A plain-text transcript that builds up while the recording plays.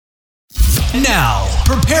Now,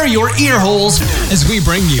 prepare your ear holes as we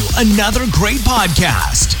bring you another great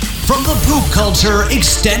podcast from the Poop Culture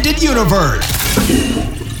Extended Universe.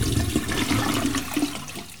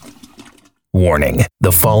 Warning,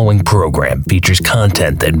 the following program features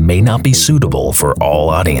content that may not be suitable for all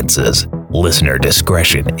audiences. Listener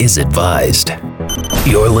discretion is advised.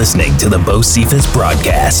 You're listening to the Beaucephus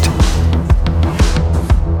Broadcast.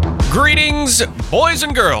 Greetings, boys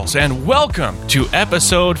and girls, and welcome to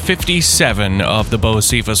episode 57 of the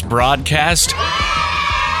Beaucephus Broadcast.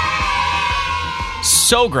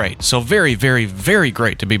 So great, so very, very, very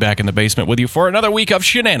great to be back in the basement with you for another week of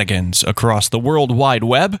shenanigans across the World Wide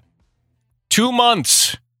Web. 2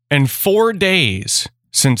 months and 4 days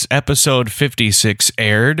since episode 56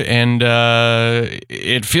 aired, and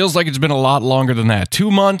it feels like it's been a lot longer than that. 2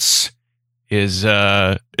 months is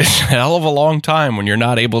a hell of a long time when you're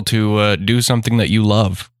not able to do something that you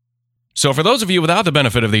love. So for those of you without the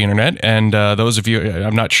benefit of the internet, and those of you,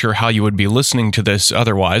 I'm not sure how you would be listening to this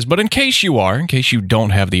otherwise, but in case you are, in case you don't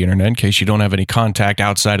have the internet, in case you don't have any contact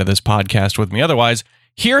outside of this podcast with me otherwise,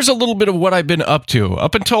 here's a little bit of what I've been up to.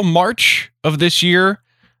 Up until March of this year,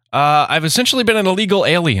 I've essentially been an illegal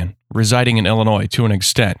alien residing in Illinois to an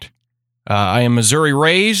extent. I am Missouri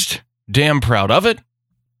raised, damn proud of it.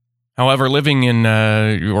 However, living in,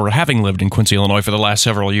 or having lived in Quincy, Illinois for the last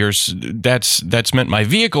several years, that's meant my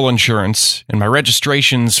vehicle insurance and my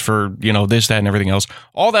registrations for, this, that, and everything else,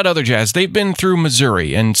 all that other jazz, they've been through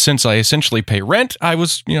Missouri. And since I essentially pay rent, I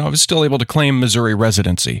was still able to claim Missouri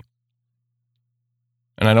residency.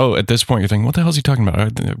 And I know at this point you're thinking, what the hell is he talking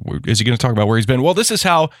about? Is he going to talk about where he's been? Well, this is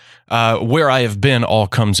how where I have been all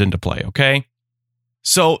comes into play, okay?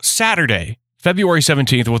 So Saturday, February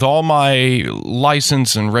 17th, with all my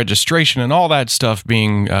license and registration and all that stuff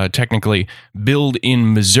being technically billed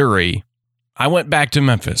in Missouri, I went back to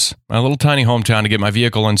Memphis, my little tiny hometown, to get my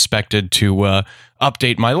vehicle inspected to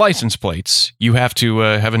update my license plates. You have to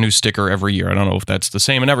have a new sticker every year. I don't know if that's the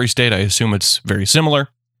same in every state. I assume it's very similar.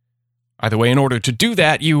 Either way, in order to do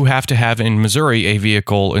that, you have to have in Missouri a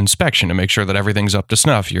vehicle inspection to make sure that everything's up to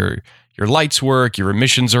snuff. Your lights work, your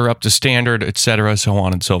emissions are up to standard, etc., so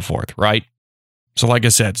on and so forth, right? So like I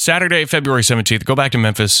said, Saturday, February 17th, go back to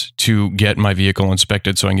Memphis to get my vehicle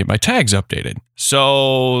inspected so I can get my tags updated.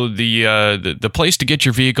 So the place to get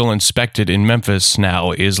your vehicle inspected in Memphis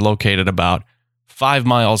now is located about 5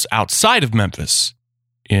 miles outside of Memphis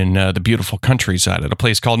in the beautiful countryside at a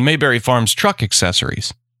place called Mayberry Farms Truck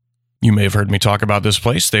Accessories. You may have heard me talk about this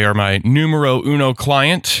place. They are my numero uno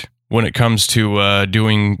client when it comes to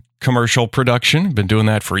doing commercial production. I've been doing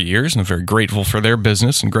that for years, and I'm very grateful for their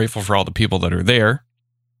business and grateful for all the people that are there.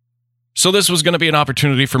 So this was going to be an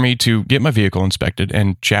opportunity for me to get my vehicle inspected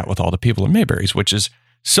and chat with all the people in Mayberry's, which is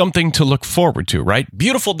something to look forward to, right?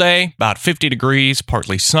 Beautiful day, about 50 degrees,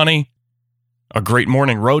 partly sunny. A great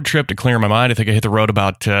morning road trip to clear my mind. I think I hit the road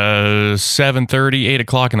about 7:30, 8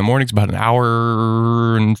 o'clock in the morning. It's about an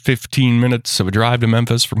hour and 15 minutes of a drive to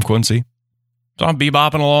Memphis from Quincy. So I'm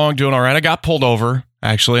bebopping along, doing all right. I got pulled over,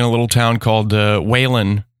 actually, in a little town called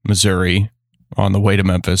Wayland, Missouri, on the way to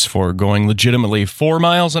Memphis for going legitimately 4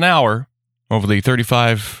 miles an hour over the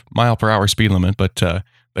 35 mile per hour speed limit. But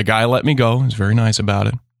the guy let me go. He was very nice about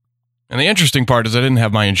it. And the interesting part is I didn't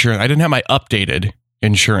have my insurance. I didn't have my updated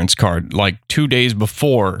insurance card like 2 days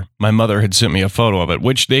before my mother had sent me a photo of it,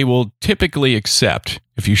 which they will typically accept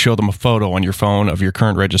if you show them a photo on your phone of your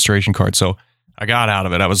current registration card. So I got out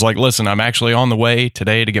of it. I was like, listen, I'm actually on the way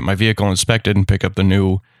today to get my vehicle inspected and pick up the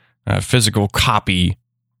new physical copy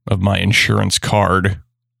of my insurance card.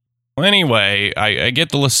 Well, anyway, I get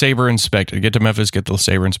the LeSabre inspected. I get to Memphis, get the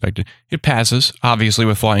LeSabre inspected. It passes, obviously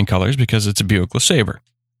with flying colors because it's a Buick LeSabre.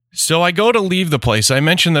 So I go to leave the place. I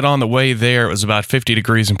mentioned that on the way there, it was about 50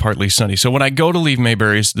 degrees and partly sunny. So when I go to leave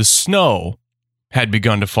Mayberry's, the snow had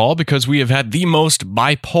begun to fall because we have had the most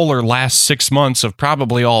bipolar last 6 months of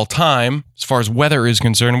probably all time as far as weather is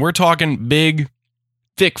concerned. We're talking big,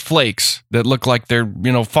 thick flakes that look like they're,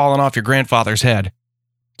 falling off your grandfather's head.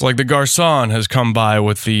 It's like the garçon has come by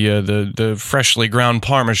with the freshly ground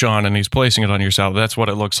Parmesan and he's placing it on your salad. That's what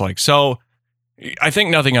it looks like. So I think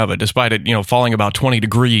nothing of it, despite it, falling about 20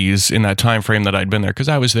 degrees in that time frame that I'd been there, because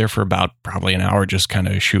I was there for about probably an hour just kind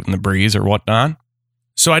of shooting the breeze or whatnot.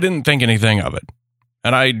 So I didn't think anything of it.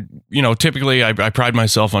 And I typically I pride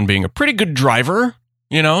myself on being a pretty good driver,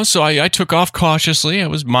 so I took off cautiously. I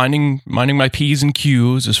was minding my P's and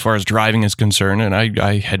Q's as far as driving is concerned, and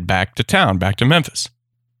I head back to town, back to Memphis.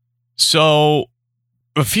 So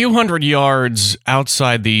a few hundred yards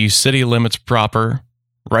outside the city limits proper,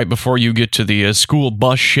 right before you get to the school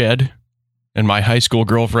bus shed in my high school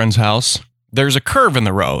girlfriend's house, there's a curve in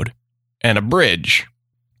the road and a bridge.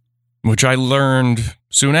 which I learned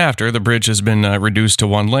soon after. The bridge has been reduced to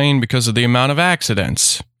one lane because of the amount of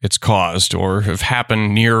accidents it's caused or have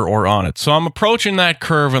happened near or on it. So I'm approaching that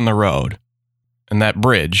curve in the road, and that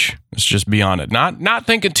bridge is just beyond it. Not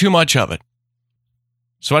thinking too much of it.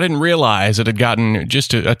 So I didn't realize it had gotten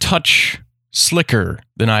just a touch slicker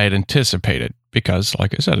than I had anticipated because,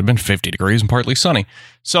 like I said, it had been 50 degrees and partly sunny.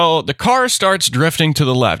 So the car starts drifting to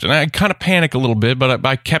the left, and I kind of panic a little bit, but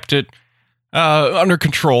I kept it under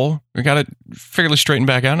control. We got it fairly straightened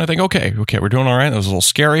back out, and I think, okay, we're doing all right. That was a little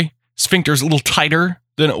scary. Sphincter's a little tighter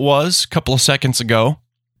than it was a couple of seconds ago,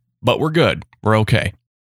 but we're good. We're okay.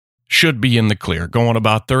 Should be in the clear, going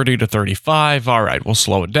about 30 to 35. All right, we'll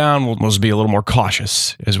slow it down. We'll be a little more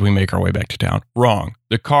cautious as we make our way back to town. Wrong.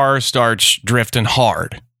 The car starts drifting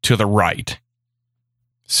hard to the right.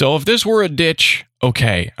 So if this were a ditch,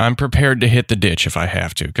 okay, I'm prepared to hit the ditch if I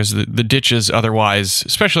have to, because the ditches otherwise,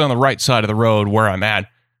 especially on the right side of the road where I'm at,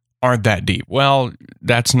 aren't that deep. Well,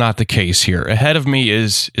 that's not the case here. Ahead of me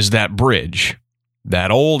is that bridge,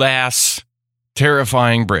 that old-ass,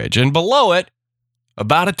 terrifying bridge. And below it,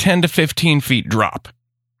 about a 10 to 15 feet drop.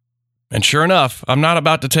 And sure enough, I'm not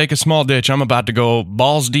about to take a small ditch. I'm about to go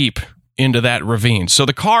balls deep into that ravine. So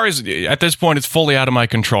the car is, at this point, it's fully out of my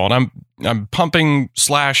control. And I'm pumping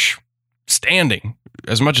 / standing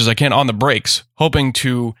as much as I can on the brakes, hoping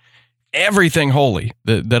to everything holy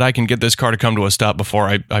that I can get this car to come to a stop before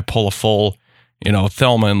I pull a full,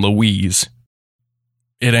 Thelma and Louise.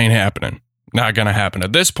 It ain't happening. Not going to happen.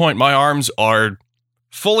 At this point, my arms are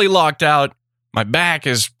fully locked out. My back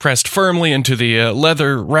is pressed firmly into the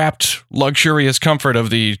leather-wrapped, luxurious comfort of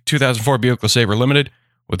the 2004 Buick LeSabre Limited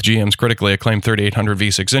with GM's critically acclaimed 3800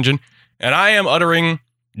 V6 engine, and I am uttering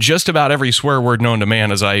just about every swear word known to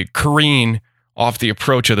man as I careen off the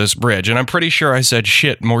approach of this bridge. And I'm pretty sure I said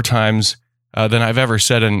shit more times than I've ever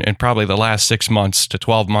said in probably the last 6 months to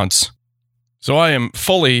 12 months. So I am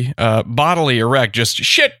fully bodily erect, just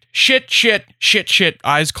shit,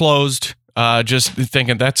 eyes closed. Just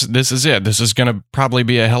thinking this is it. This is going to probably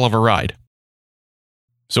be a hell of a ride.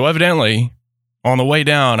 So evidently, on the way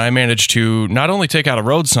down, I managed to not only take out a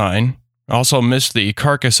road sign, also missed the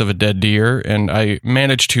carcass of a dead deer, and I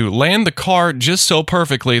managed to land the car just so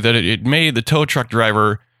perfectly that it made the tow truck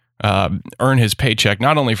driver earn his paycheck,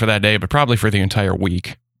 not only for that day, but probably for the entire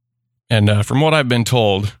week. And from what I've been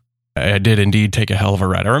told, I did indeed take a hell of a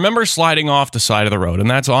ride. I remember sliding off the side of the road, and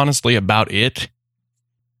that's honestly about it.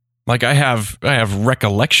 Like I have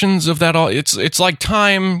recollections of that all. It's like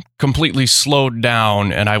time completely slowed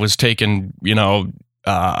down, and I was taken,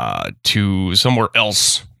 to somewhere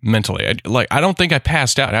else mentally. I don't think I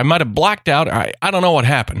passed out. I might have blacked out. I don't know what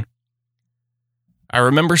happened. I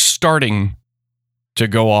remember starting to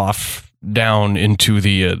go off down into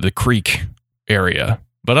the creek area,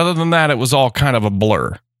 but other than that, it was all kind of a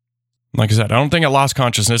blur. Like I said, I don't think I lost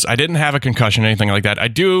consciousness. I didn't have a concussion, anything like that. I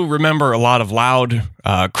do remember a lot of loud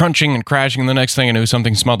crunching and crashing. The next thing I knew,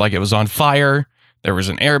 something smelled like it was on fire. There was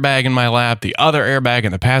an airbag in my lap. The other airbag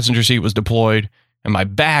in the passenger seat was deployed. And my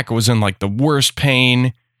back was in like the worst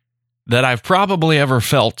pain that I've probably ever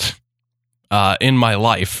felt in my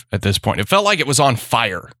life at this point. It felt like it was on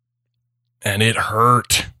fire. And it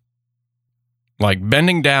hurt. Like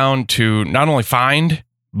bending down to not only find...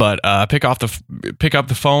 but pick up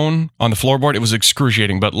the phone on the floorboard, it was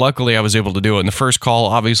excruciating. But luckily, I was able to do it. And the first call,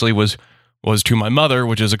 obviously, was to my mother,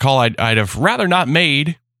 which is a call I'd have rather not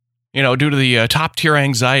made, due to the top-tier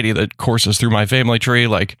anxiety that courses through my family tree,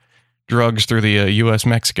 like drugs through the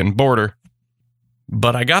U.S.-Mexican border.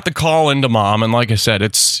 But I got the call into Mom, and like I said,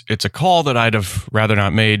 it's a call that I'd have rather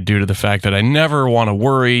not made due to the fact that I never want to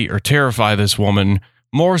worry or terrify this woman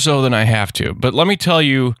more so than I have to. But let me tell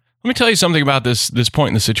you something about this point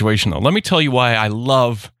in the situation, though. Let me tell you why I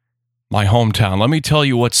love my hometown. Let me tell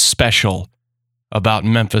you what's special about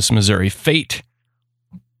Memphis, Missouri. Fate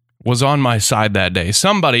was on my side that day.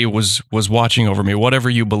 Somebody was watching over me. Whatever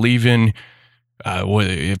you believe in,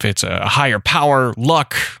 if it's a higher power,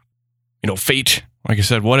 luck, fate. Like I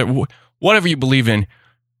said, whatever you believe in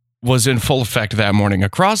was in full effect that morning.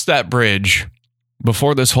 Across that bridge,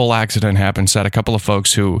 before this whole accident happened, sat a couple of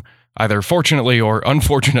folks who, either fortunately or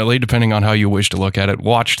unfortunately, depending on how you wish to look at it,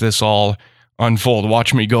 watched this all unfold,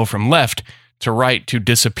 watch me go from left to right to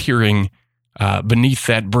disappearing beneath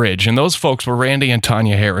that bridge. And those folks were Randy and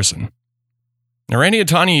Tanya Harrison. Now, Randy and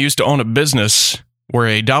Tanya used to own a business where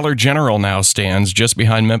a Dollar General now stands just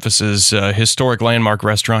behind Memphis's historic landmark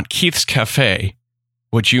restaurant, Keith's Cafe,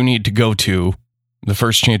 which you need to go to the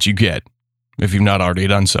first chance you get, if you've not already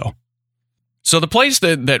done so. So the place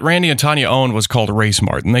that Randy and Tanya owned was called Race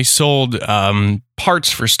Mart, and they sold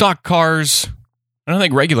parts for stock cars, and I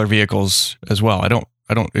think regular vehicles as well. I don't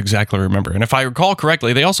don't exactly remember. And if I recall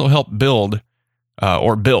correctly, they also helped built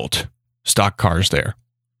stock cars there.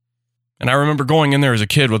 And I remember going in there as a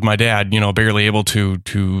kid with my dad, barely able to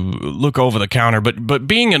look over the counter, but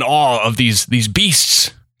being in awe of these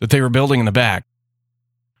beasts that they were building in the back.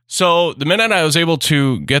 So the minute I was able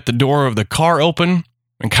to get the door of the car open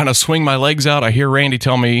and kind of swing my legs out, I hear Randy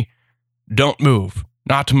tell me, "Don't move,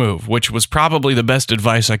 not to move," which was probably the best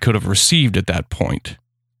advice I could have received at that point.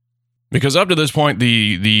 Because up to this point,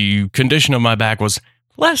 the condition of my back was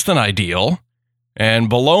less than ideal. And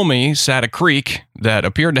below me sat a creek that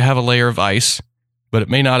appeared to have a layer of ice, but it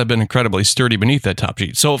may not have been incredibly sturdy beneath that top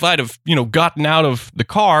sheet. So if I'd have, gotten out of the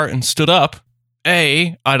car and stood up,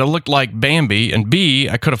 A, I'd have looked like Bambi, and B,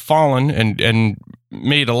 I could have fallen and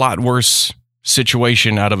made a lot worse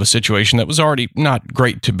situation out of a situation that was already not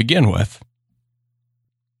great to begin with.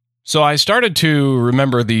 So I started to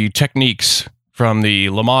remember the techniques from the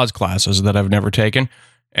Lamaze classes that I've never taken.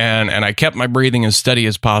 And I kept my breathing as steady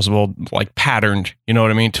as possible, like patterned, you know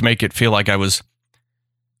what I mean, to make it feel like I was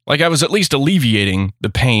at least alleviating the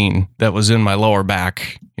pain that was in my lower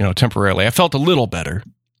back, temporarily. I felt a little better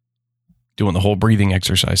doing the whole breathing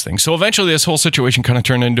exercise thing. So eventually this whole situation kind of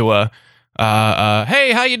turned into a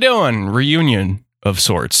hey, how you doing? Reunion of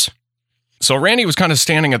sorts. So Randy was kind of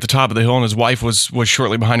standing at the top of the hill, and his wife was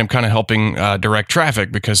shortly behind him, kind of helping direct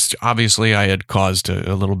traffic, because obviously I had caused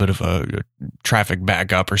a little bit of a traffic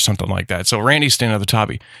backup or something like that. So Randy's standing at the top.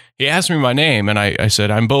 He asked me my name, and I said,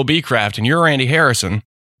 "I'm Bo Beecraft, and you're Randy Harrison." It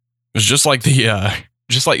was just like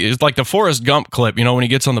it's like the Forrest Gump clip, when he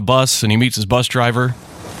gets on the bus and he meets his bus driver.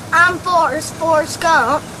 "I'm Forrest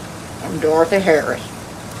Gump." "I'm Dorothy Harris."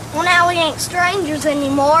 "Well, now we ain't strangers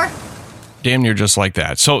anymore." Damn near just like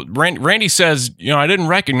that. So Randy says, "I didn't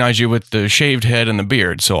recognize you with the shaved head and the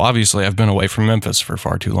beard." So obviously I've been away from Memphis for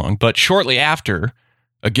far too long. But shortly after,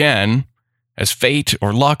 again, as fate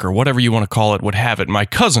or luck or whatever you want to call it would have it, my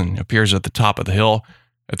cousin appears at the top of the hill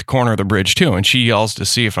at the corner of the bridge too. And she yells to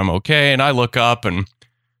see if I'm okay. And I look up and,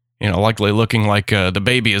 likely looking like the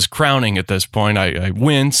baby is crowning at this point. I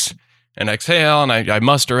wince and exhale and I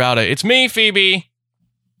muster out "It's me, Phoebe."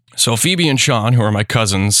 So Phoebe and Sean, who are my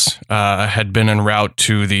cousins, had been en route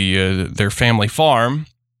to their family farm,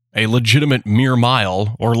 a legitimate mere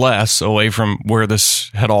mile or less away from where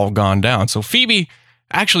this had all gone down. So Phoebe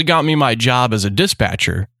actually got me my job as a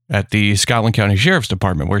dispatcher at the Scotland County Sheriff's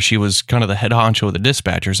Department, where she was kind of the head honcho of the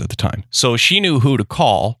dispatchers at the time. So she knew who to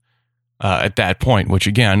call at that point, which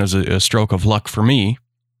again is a stroke of luck for me,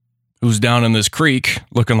 who's down in this creek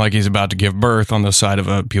looking like he's about to give birth on the side of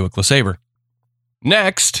a Buick LeSabre.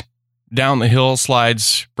 Next, down the hill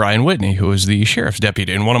slides Brian Whitney, who is the sheriff's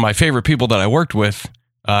deputy and one of my favorite people that I worked with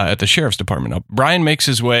at the sheriff's department. Now, Brian makes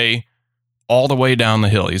his way all the way down the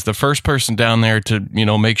hill. He's the first person down there to,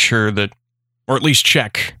 make sure that, or at least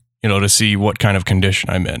check, to see what kind of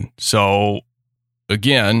condition I'm in. So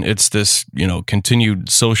again, it's this,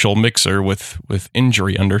 continued social mixer with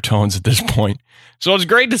injury undertones at this point. So it's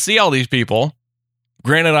great to see all these people.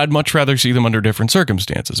 Granted, I'd much rather see them under different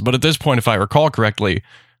circumstances. But at this point, if I recall correctly,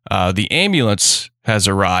 the ambulance has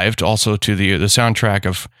arrived, also to the soundtrack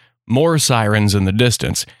of more sirens in the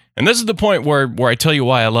distance. And this is the point where I tell you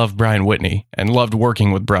why I love Brian Whitney and loved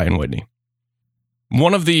working with Brian Whitney.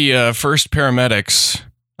 One of the first paramedics,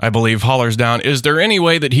 I believe, hollers down, "Is there any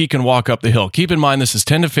way that he can walk up the hill?" Keep in mind, this is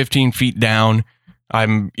 10 to 15 feet down.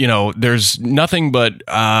 There's nothing but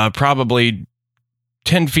probably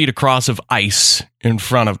 10 feet across of ice in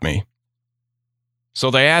front of me. So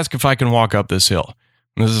they ask if I can walk up this hill.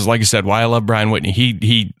 And this is, like I said, why I love Brian Whitney.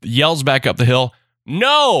 He yells back up the hill,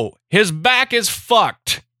 "No, his back is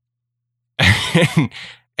fucked."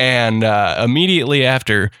 and immediately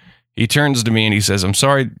after, he turns to me and he says, "I'm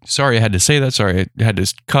sorry I had to say that. Sorry I had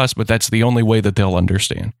to cuss, but that's the only way that they'll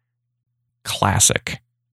understand." Classic.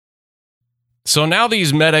 So now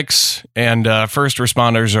these medics and first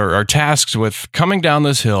responders are tasked with coming down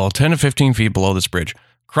this hill 10 to 15 feet below this bridge,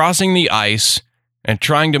 crossing the ice, and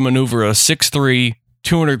trying to maneuver a 6'3",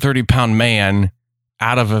 230-pound man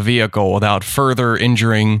out of a vehicle without further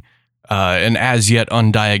injuring an as-yet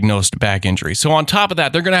undiagnosed back injury. So on top of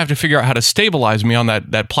that, they're going to have to figure out how to stabilize me on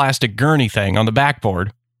that plastic gurney thing on the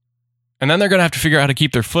backboard. And then they're going to have to figure out how to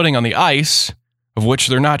keep their footing on the ice, of which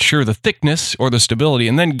they're not sure the thickness or the stability,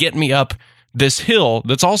 and then get me up this hill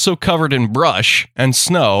that's also covered in brush and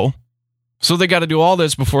snow. So they got to do all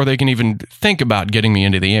this before they can even think about getting me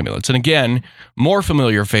into the ambulance. And again, more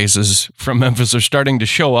familiar faces from Memphis are starting to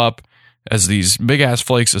show up as these big-ass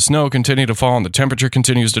flakes of snow continue to fall and the temperature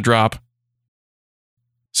continues to drop.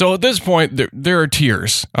 So at this point, there are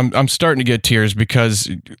tears. I'm starting to get tears because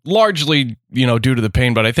largely, due to the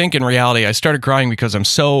pain. But I think in reality, I started crying because I'm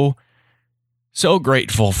so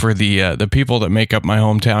grateful for the people that make up my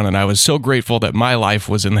hometown, and I was so grateful that my life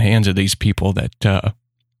was in the hands of these people that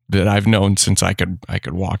I've known since I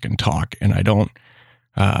could walk and talk. And I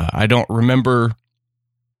don't remember,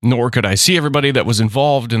 nor could I see everybody that was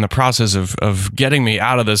involved in the process of getting me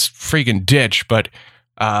out of this freaking ditch. But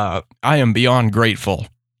I am beyond grateful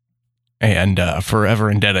and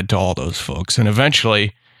forever indebted to all those folks. And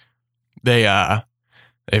eventually, they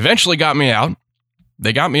eventually got me out.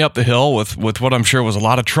 They got me up the hill with what I'm sure was a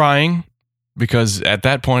lot of trying, because at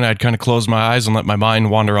that point I'd kind of closed my eyes and let my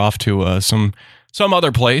mind wander off to some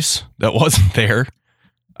other place that wasn't there.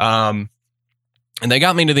 And they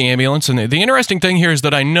got me to the ambulance. And the interesting thing here is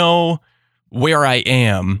that I know where I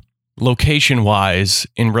am location-wise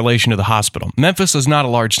in relation to the hospital. Memphis is not a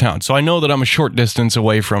large town, so I know that I'm a short distance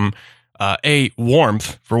away from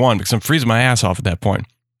warmth, for one, because I'm freezing my ass off at that point,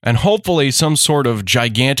 and hopefully some sort of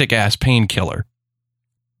gigantic-ass painkiller.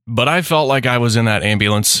 But I felt like I was in that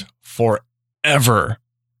ambulance forever.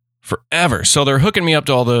 So they're hooking me up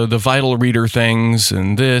to all the vital reader things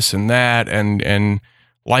and this and that, and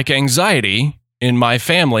like anxiety in my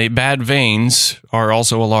family, bad veins are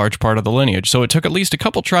also a large part of the lineage. So it took at least a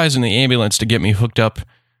couple tries in the ambulance to get me hooked up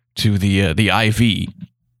to the IV.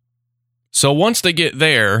 So once they get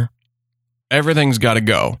there, everything's got to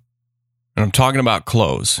go. And I'm talking about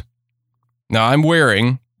clothes. Now I'm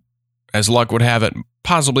wearing, as luck would have it,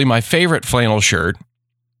 possibly my favorite flannel shirt,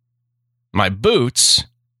 my boots,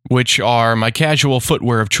 which are my casual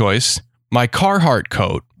footwear of choice, my Carhartt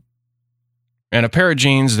coat, and a pair of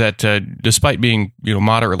jeans that, despite being,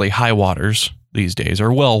 moderately high waters these days,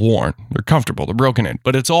 are well worn. They're comfortable. They're broken in.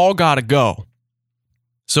 But it's all got to go.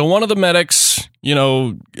 So one of the medics,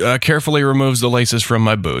 carefully removes the laces from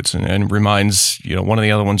my boots and reminds, one of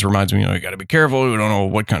the other ones reminds me, you got to be careful. We don't know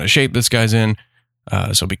what kind of shape this guy's in.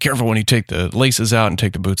 So be careful when you take the laces out and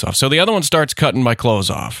take the boots off. So the other one starts cutting my clothes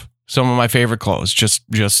off. Some of my favorite clothes,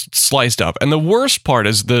 just sliced up. And the worst part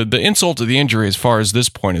is the insult to the injury, as far as this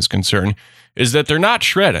point is concerned, is that they're not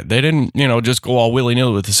shredded. They didn't, just go all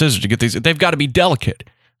willy-nilly with the scissors to get these. They've got to be delicate,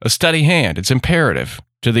 a steady hand. It's imperative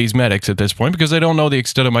to these medics at this point because they don't know the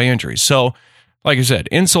extent of my injuries. So, like I said,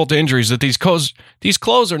 insult to injury is that these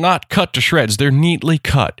clothes are not cut to shreds. They're neatly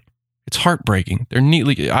cut. It's heartbreaking. They're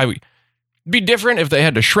neatly... It'd be different if they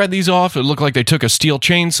had to shred these off. It looked like they took a steel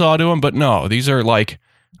chainsaw to them, but no, these are like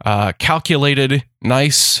calculated,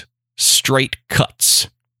 nice, straight cuts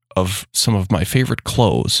of some of my favorite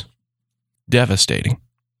clothes. Devastating.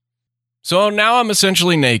 So now I'm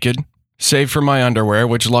essentially naked, save for my underwear,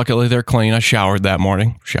 which luckily they're clean. I showered that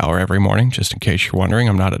morning. Shower every morning, just in case you're wondering.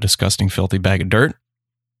 I'm not a disgusting, filthy bag of dirt.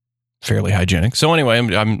 Fairly hygienic. So anyway,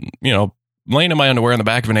 I'm laying in my underwear in the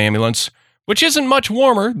back of an ambulance, which isn't much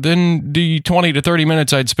warmer than the 20 to 30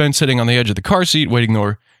 minutes I'd spent sitting on the edge of the car seat waiting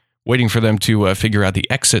for them to figure out the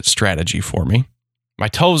exit strategy for me. My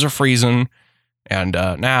toes are freezing, and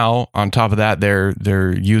now, on top of that,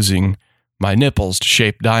 they're using my nipples to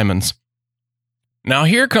shape diamonds. Now,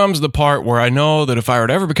 here comes the part where I know that if I were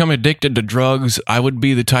to ever become addicted to drugs, I would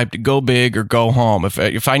be the type to go big or go home.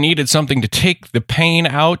 If I needed something to take the pain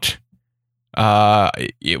out,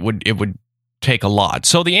 it would take a lot.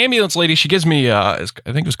 So the ambulance lady, she gives me, I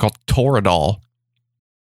think it was called Toradol,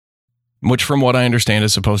 which from what I understand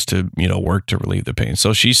is supposed to, work to relieve the pain.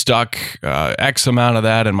 So she stuck X amount of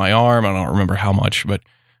that in my arm. I don't remember how much, but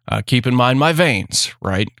keep in mind my veins,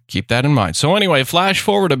 right? Keep that in mind. So anyway, flash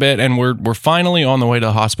forward a bit, and we're finally on the way to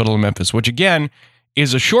the hospital in Memphis, which again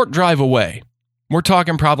is a short drive away. We're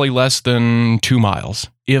talking probably less than 2 miles,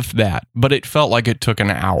 if that, but it felt like it took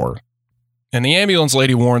an hour. And the ambulance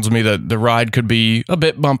lady warns me that the ride could be a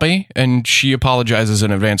bit bumpy, and she apologizes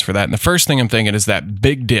in advance for that. And the first thing I'm thinking is that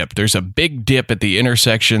big dip. There's a big dip at the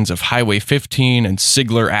intersections of Highway 15 and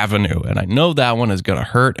Sigler Avenue, and I know that one is going to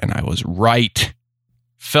hurt, and I was right.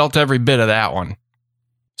 Felt every bit of that one.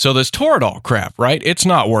 So this Toradol crap, right? It's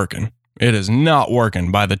not working. It is not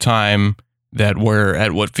working by the time that we're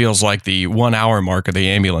at what feels like the 1 hour mark of the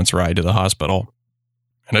ambulance ride to the hospital.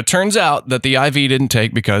 And it turns out that the IV didn't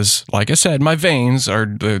take because, like I said, my veins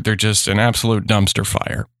they're just an absolute dumpster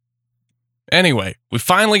fire. Anyway, we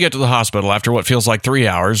finally get to the hospital after what feels like 3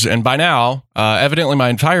 hours, and by now, evidently my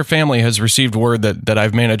entire family has received word that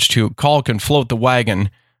I've managed to caulk and float the wagon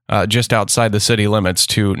just outside the city limits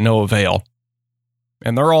to no avail.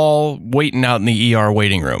 And they're all waiting out in the ER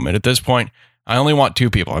waiting room. And at this point, I only want 2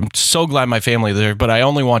 people. I'm so glad my family is there, but I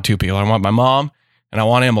only want 2 people. I want my mom and I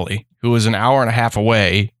want Emily, who is an hour and a half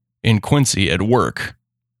away in Quincy at work.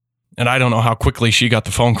 And I don't know how quickly she got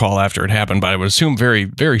the phone call after it happened, but I would assume very,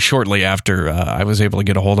 very shortly after I was able to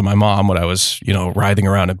get a hold of my mom when I was, writhing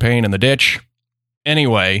around in pain in the ditch.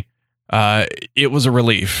 Anyway, it was a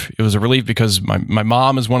relief. It was a relief because my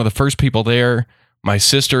mom is one of the first people there. My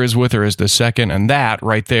sister is with her as the second. And that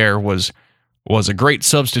right there was a great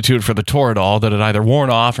substitute for the Toradol that had either worn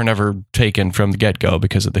off or never taken from the get-go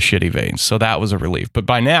because of the shitty veins. So that was a relief. But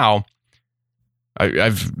by now,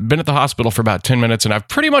 I've been at the hospital for about 10 minutes, and I've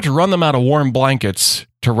pretty much run them out of warm blankets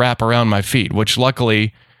to wrap around my feet, which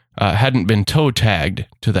luckily hadn't been toe-tagged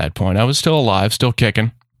to that point. I was still alive, still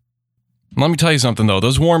kicking. Let me tell you something, though.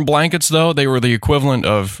 Those warm blankets, though, they were the equivalent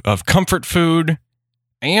of comfort food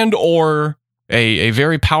and or a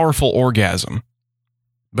very powerful orgasm.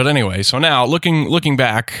 But anyway, so now, looking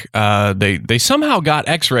back, they somehow got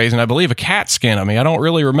x-rays and I believe a CAT scan of me. I don't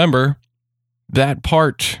really remember that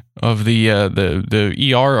part of the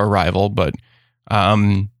ER arrival, but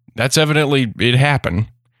that's evidently it happened.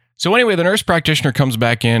 So anyway, the nurse practitioner comes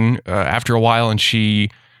back in after a while, and she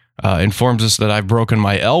informs us that I've broken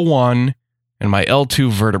my L1 and my L2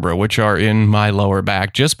 vertebra, which are in my lower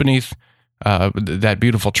back, just beneath that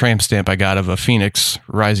beautiful tramp stamp I got of a phoenix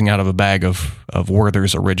rising out of a bag of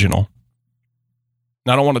Werther's Original.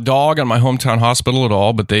 I don't want to dog on my hometown hospital at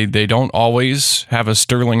all, but they don't always have a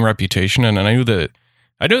sterling reputation, and I knew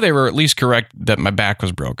they were at least correct that my back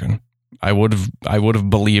was broken. I would have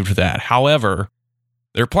believed that. However,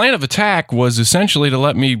 their plan of attack was essentially to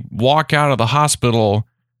let me walk out of the hospital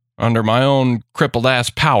under my own crippled ass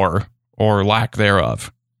power or lack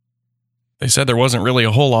thereof. They said there wasn't really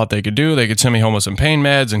a whole lot they could do. They could send me home with some pain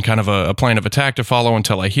meds and kind of a plan of attack to follow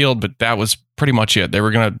until I healed, but that was pretty much it. They were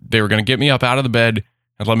gonna get me up out of the bed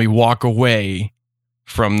and let me walk away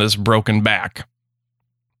from this broken back.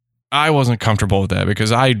 I wasn't comfortable with that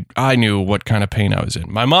because I knew what kind of pain I was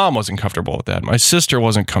in. My mom wasn't comfortable with that. My sister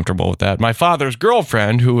wasn't comfortable with that. My father's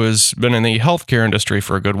girlfriend, who has been in the healthcare industry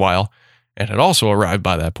for a good while and had also arrived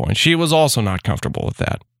by that point, she was also not comfortable with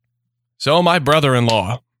that. So my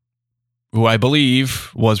brother-in-law, who I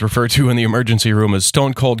believe was referred to in the emergency room as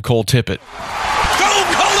Stone Cold Cole Tippett.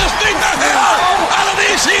 Stone Coldest thing to hell out of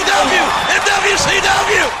ECW and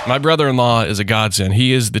WCW! My brother-in-law is a godsend.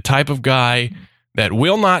 He is the type of guy that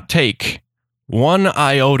will not take one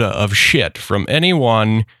iota of shit from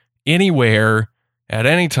anyone, anywhere, at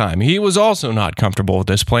any time. He was also not comfortable with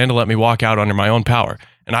this plan to let me walk out under my own power.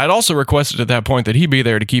 And I had also requested at that point that he be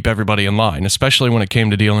there to keep everybody in line, especially when it came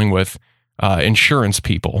to dealing with insurance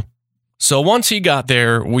people. So once he got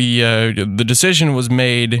there, the decision was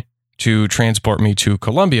made to transport me to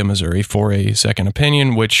Columbia, Missouri for a second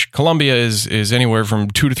opinion, which Columbia is anywhere from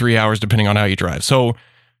 2 to 3 hours, depending on how you drive. So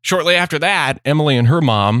shortly after that, Emily and her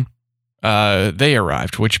mom, they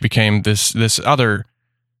arrived, which became this other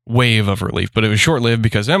wave of relief. But it was short-lived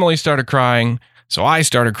because Emily started crying, so I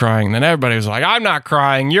started crying, and then everybody was like, I'm not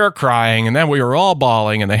crying, you're crying, and then we were all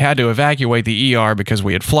bawling, and they had to evacuate the ER because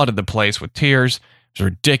we had flooded the place with tears. It was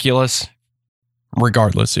ridiculous.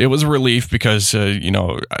 Regardless, it was a relief because,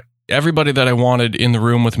 everybody that I wanted in the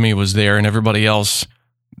room with me was there, and everybody else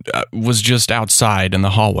was just outside in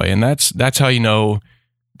the hallway. And that's how you know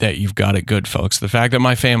that you've got it good, folks. The fact that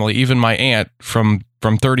my family, even my aunt from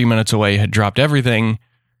 30 minutes away, had dropped everything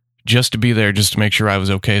just to be there, just to make sure I was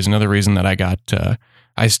okay, is another reason that I got,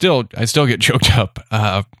 I still get choked up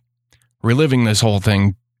reliving this whole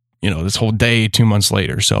thing, this whole day 2 months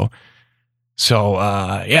later. So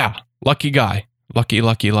yeah, lucky guy.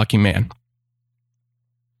 Lucky man.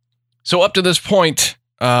 So up to this point,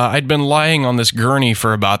 I'd been lying on this gurney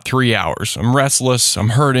for about 3 hours. I'm restless, I'm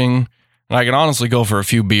hurting, and I can honestly go for a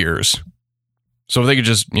few beers. So if they could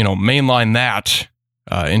just, mainline that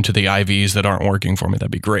into the IVs that aren't working for me,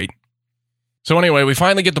 that'd be great. So anyway, we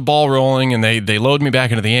finally get the ball rolling, and they load me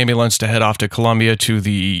back into the ambulance to head off to Columbia to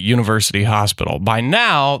the University Hospital. By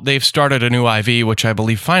now, they've started a new IV, which I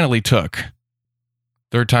believe finally took.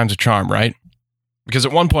 Third time's a charm, right? Because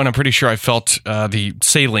at one point, I'm pretty sure I felt the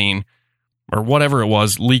saline or whatever it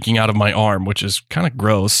was leaking out of my arm, which is kind of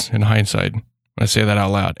gross in hindsight when I say that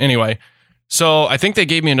out loud. Anyway, so I think they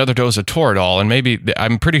gave me another dose of Toradol, and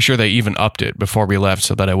I'm pretty sure they even upped it before we left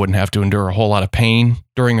so that I wouldn't have to endure a whole lot of pain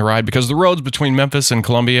during the ride, because the roads between Memphis and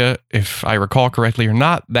Columbia, if I recall correctly, are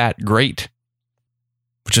not that great,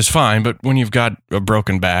 which is fine. But when you've got a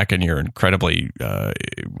broken back and you're incredibly,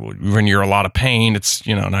 when you're a lot of pain, it's,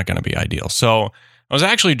 not going to be ideal. So I was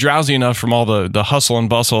actually drowsy enough from all the hustle and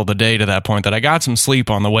bustle of the day to that point that I got some sleep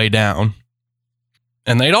on the way down.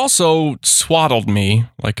 And they'd also swaddled me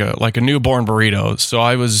like a newborn burrito. So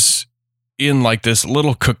I was in like this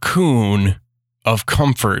little cocoon of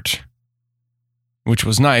comfort, which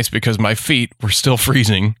was nice because my feet were still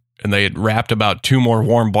freezing and they had wrapped about 2 more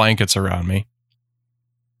warm blankets around me.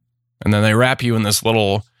 And then they wrap you in this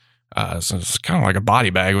little, so it's kind of like a body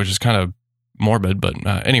bag, which is kind of morbid, but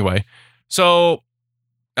anyway. So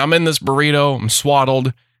I'm in this burrito, I'm swaddled,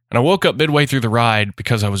 and I woke up midway through the ride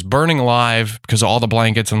because I was burning alive because of all the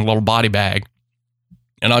blankets and the little body bag.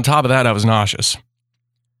 And on top of that, I was nauseous.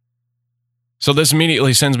 So this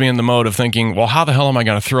immediately sends me in the mode of thinking, well, how the hell am I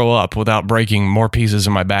going to throw up without breaking more pieces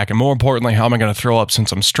in my back? And more importantly, how am I going to throw up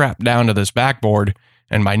since I'm strapped down to this backboard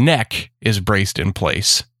and my neck is braced in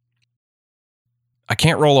place? I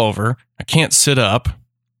can't roll over. I can't sit up.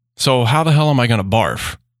 So how the hell am I going to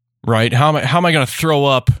barf? Right? How am I going to throw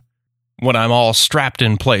up when I'm all strapped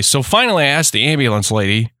in place? So finally I asked the ambulance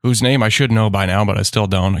lady, whose name I should know by now, but I still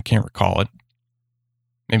don't. I can't recall it.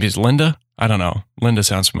 Maybe it's Linda? I don't know. Linda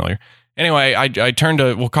sounds familiar. Anyway, I turned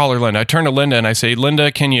to, we'll call her Linda. I turned to Linda and I say,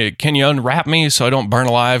 Linda, can you unwrap me so I don't burn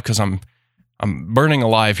alive? Because I'm burning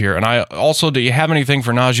alive here. And I also, do you have anything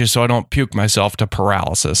for nausea so I don't puke myself to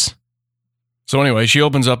paralysis? So anyway, she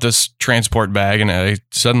opens up this transport bag and I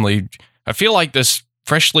feel like this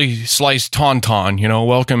freshly sliced tauntaun,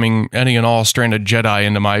 welcoming any and all stranded Jedi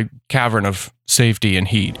into my cavern of safety and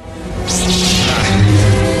heat.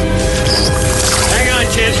 Hang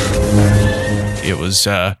on, kid. It was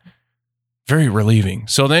very relieving.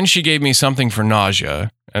 So then she gave me something for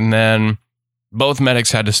nausea, and then both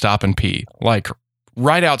medics had to stop and pee, like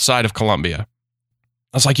right outside of Columbia.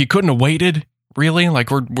 I was like, you couldn't have waited? Really?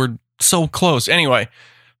 Like we're so close. Anyway,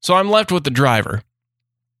 so I'm left with the driver,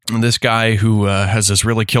 this guy who has this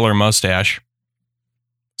really killer mustache.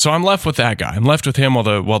 So I'm left with that guy. I'm left with him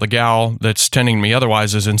while the gal that's tending me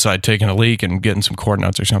otherwise is inside taking a leak and getting some corn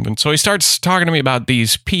nuts or something. So he starts talking to me about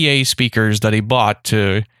these PA speakers that he bought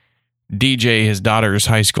to DJ his daughter's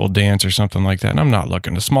high school dance or something like that. And I'm not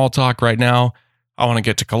looking to small talk right now. I want to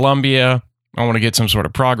get to Columbia. I want to get some sort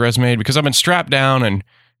of progress made because I've been strapped down and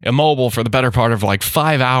immobile for the better part of like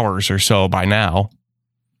 5 hours or so by now.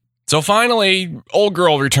 So finally, old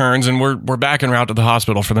girl returns and we're back en route to the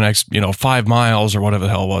hospital for the next, 5 miles or whatever the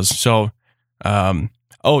hell it was. So,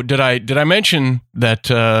 did I mention that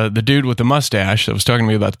the dude with the mustache that was talking to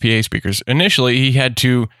me about the PA speakers, initially he had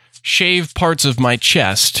to shave parts of my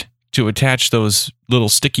chest to attach those little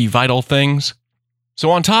sticky vital things. So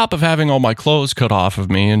on top of having all my clothes cut off of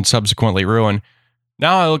me and subsequently ruined,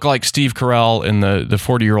 now I look like Steve Carell in the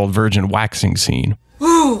 40-year-old virgin waxing scene.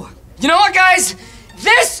 Ooh, you know what, guys?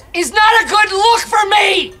 This is not a good look for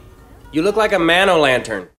me! You look like a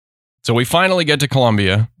man-o'-lantern. So we finally get to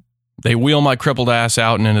Columbia. They wheel my crippled ass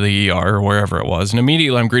out and into the ER or wherever it was. And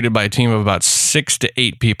immediately I'm greeted by a team of about 6 to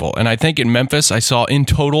 8 people. And I think in Memphis I saw in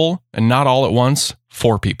total, and not all at once,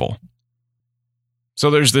 4 people. So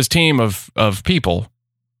there's this team of people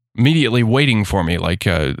immediately waiting for me. Like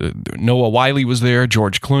Noah Wiley was there,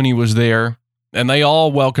 George Clooney was there. And they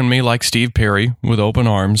all welcomed me like Steve Perry with open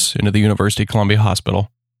arms into the University of Columbia Hospital.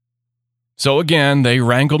 So again, they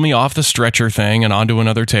wrangled me off the stretcher thing and onto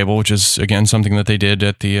another table, which is, again, something that they did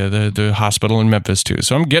at the hospital in Memphis, too.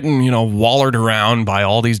 So I'm getting, wallered around by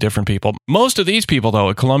all these different people. Most of these people, though,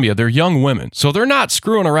 at Columbia, they're young women. So they're not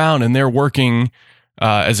screwing around and they're working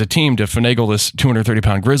as a team to finagle this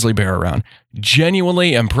 230-pound grizzly bear around.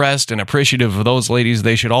 Genuinely impressed and appreciative of those ladies.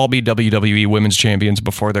 They should all be WWE women's champions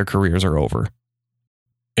before their careers are over.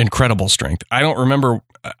 Incredible strength. I don't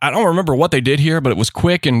remember what they did here, but it was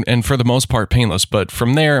quick and for the most part painless. But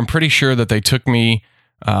from there, I'm pretty sure that they took me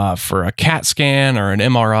for a CAT scan or an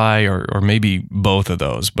MRI or maybe both of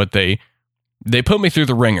those. But they put me through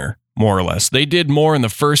the ringer, more or less. They did more in the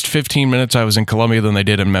first 15 minutes I was in Columbia than they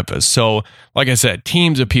did in Memphis. So, like I said,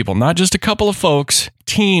 teams of people, not just a couple of folks,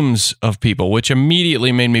 teams of people, which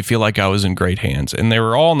immediately made me feel like I was in great hands. And they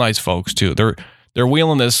were all nice folks, too. They're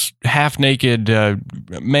wheeling this half-naked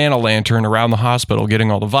man-o'-lantern around the hospital,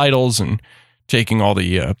 getting all the vitals and taking all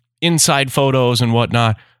the inside photos and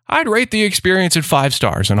whatnot. I'd rate the experience at 5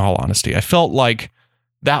 stars, in all honesty. I felt like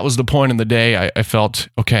that was the point in the day. I felt,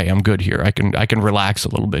 okay, I'm good here. I can relax a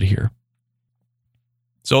little bit here.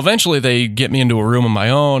 So eventually they get me into a room of my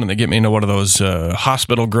own, and they get me into one of those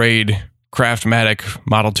hospital-grade Craftmatic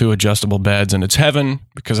Model 2 adjustable beds, and it's heaven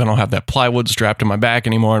because I don't have that plywood strapped to my back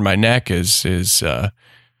anymore, and my neck is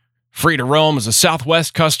free to roam as a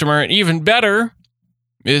Southwest customer. And even better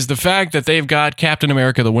is the fact that they've got Captain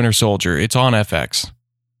America: The Winter Soldier. It's on FX.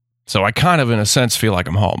 So I kind of, in a sense, feel like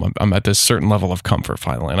I'm home. I'm at this certain level of comfort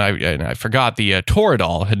finally. And I forgot the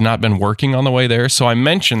Toradol had not been working on the way there, so I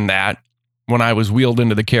mentioned that when I was wheeled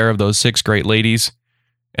into the care of those 6 great ladies,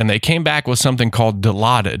 and they came back with something called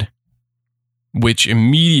Dilaudid, which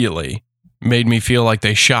immediately made me feel like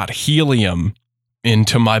they shot helium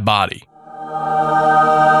into my body.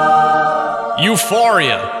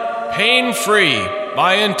 Euphoria. Pain-free.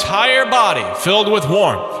 My entire body filled with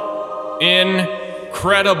warmth.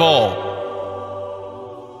 Incredible.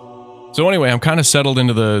 So anyway, I'm kind of settled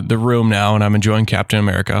into the room now, and I'm enjoying Captain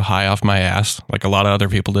America high off my ass, like a lot of other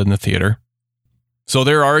people did in the theater. So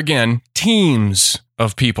there are, again, teams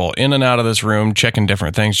of people in and out of this room, checking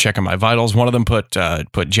different things, checking my vitals. One of them put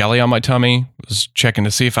jelly on my tummy, was checking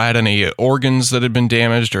to see if I had any organs that had been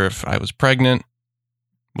damaged or if I was pregnant,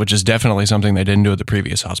 which is definitely something they didn't do at the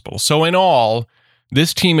previous hospital. So in all,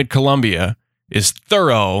 this team at Columbia is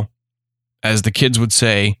thorough, as the kids would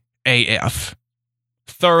say, AF.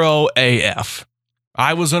 Thorough AF.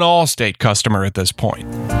 I was an Allstate customer at this point.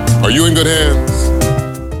 Are you in good hands?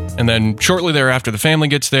 And then shortly thereafter, the family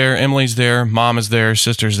gets there. Emily's there. Mom is there.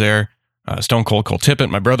 Sister's there. Stone Cold Cole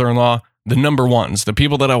Tippett, my brother-in-law. The number ones, the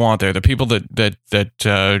people that I want there, the people that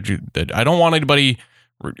I don't want anybody.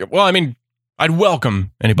 Well, I mean, I'd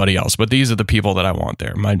welcome anybody else, but these are the people that I want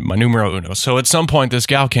there. My numero uno. So at some point, this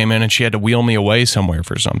gal came in and she had to wheel me away somewhere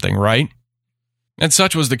for something, right? And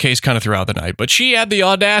such was the case kind of throughout the night. But she had the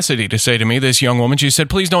audacity to say to me, this young woman, she said,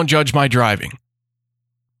 "Please don't judge my driving."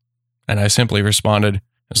 And I simply responded,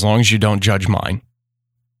 "As long as you don't judge mine."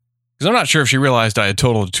 Because I'm not sure if she realized I had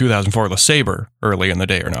totaled a 2004 LeSabre early in the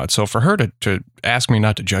day or not. So for her to ask me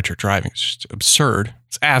not to judge her driving, it's just absurd.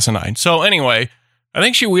 It's asinine. So anyway, I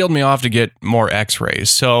think she wheeled me off to get more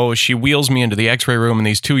x-rays. So she wheels me into the x-ray room, and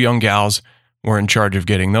these two young gals were in charge of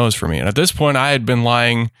getting those for me. And at this point, I had been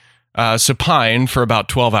lying supine for about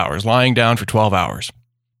 12 hours, lying down for 12 hours.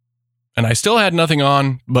 And I still had nothing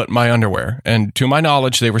on but my underwear. And to my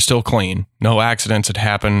knowledge, they were still clean. No accidents had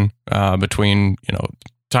happened between,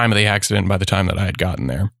 time of the accident and by the time that I had gotten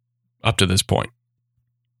there up to this point.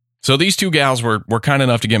 So these two gals were kind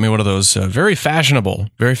enough to get me one of those very fashionable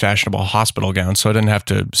hospital gowns, so I didn't have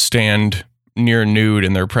to stand near nude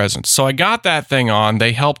in their presence. So I got that thing on.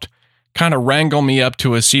 They helped kind of wrangle me up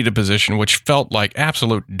to a seated position, which felt like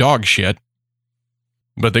absolute dog shit.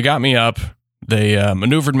 But they got me up. They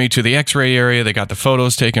maneuvered me to the x-ray area. They got the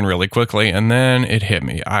photos taken really quickly, and then it hit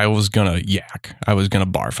me. I was going to yak. I was going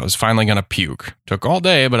to barf. I was finally going to puke. Took all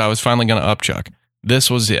day, but I was finally going to upchuck.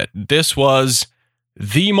 This was it. This was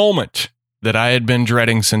the moment that I had been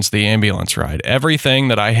dreading since the ambulance ride. Everything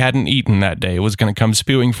that I hadn't eaten that day was going to come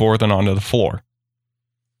spewing forth and onto the floor.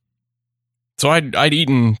 So I'd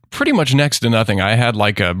eaten pretty much next to nothing. I had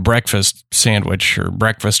like a breakfast sandwich or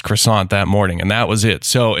breakfast croissant that morning, and that was it.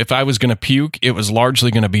 So if I was going to puke, it was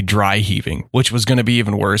largely going to be dry heaving, which was going to be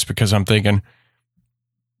even worse because I'm thinking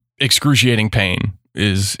excruciating pain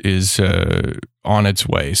is on its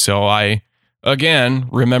way. So I, again,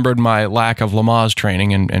 remembered my lack of Lamaze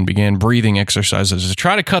training and began breathing exercises to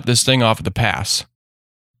try to cut this thing off at the pass.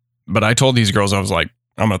 But I told these girls, I was like,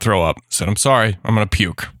 I'm going to throw up. I said, I'm sorry, I'm going to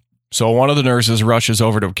puke. So one of the nurses rushes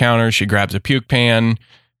over to a counter. She grabs a puke pan,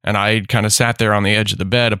 and I kind of sat there on the edge of the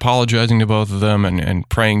bed, apologizing to both of them and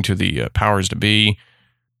praying to the powers to be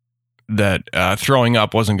that throwing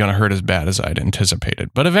up wasn't going to hurt as bad as I'd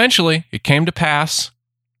anticipated. But eventually, it came to pass.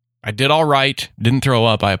 I did all right, didn't throw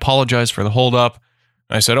up. I apologized for the holdup.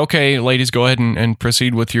 I said, okay, ladies, go ahead and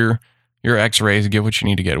proceed with your x-rays, get what you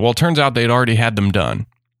need to get. Well, it turns out they'd already had them done.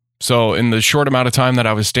 So in the short amount of time that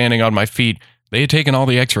I was standing on my feet, they had taken all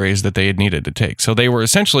the x-rays that they had needed to take. So they were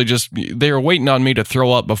essentially they were waiting on me to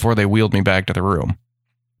throw up before they wheeled me back to the room,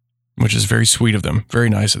 which is very sweet of them, very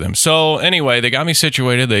nice of them. So anyway, they got me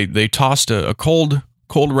situated. They tossed a cold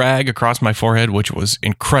rag across my forehead, which was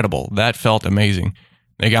incredible. That felt amazing.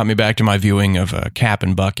 They got me back to my viewing of Cap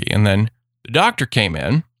and Bucky. And then the doctor came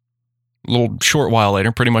in a little short while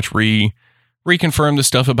later, pretty much reconfirmed the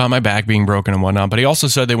stuff about my back being broken and whatnot. But he also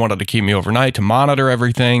said they wanted to keep me overnight to monitor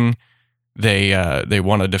everything. They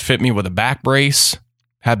wanted to fit me with a back brace,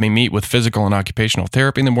 had me meet with physical and occupational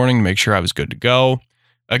therapy in the morning to make sure I was good to go.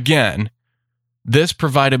 Again, this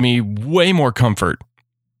provided me way more comfort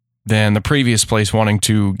than the previous place wanting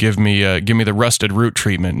to give me the rusted root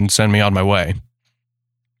treatment and send me on my way.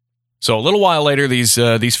 So a little while later, these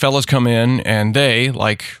fellas come in, and they,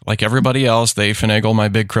 like everybody else, they finagle my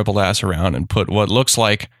big crippled ass around and put what looks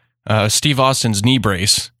like Steve Austin's knee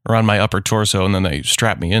brace around my upper torso, and then they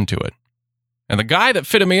strap me into it. And the guy that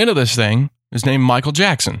fitted me into this thing is named Michael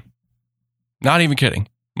Jackson. Not even kidding.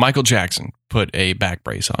 Michael Jackson put a back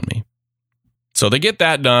brace on me. So they get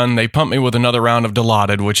that done. They pump me with another round of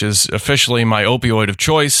Dilaudid, which is officially my opioid of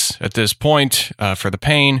choice at this point for the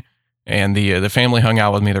pain. And the family hung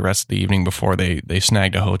out with me the rest of the evening before they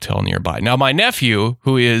snagged a hotel nearby. Now, my nephew,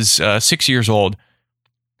 who is 6 years old,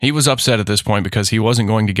 he was upset at this point because he wasn't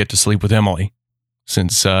going to get to sleep with Emily,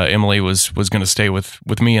 since Emily was going to stay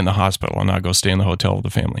with me in the hospital and not go stay in the hotel with the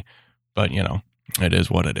family. But, it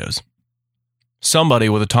is what it is. Somebody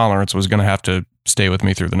with a tolerance was going to have to stay with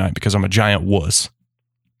me through the night because I'm a giant wuss.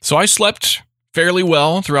 So I slept fairly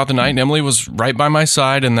well throughout the night, and Emily was right by my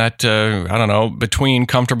side in that, between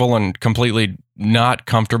comfortable and completely not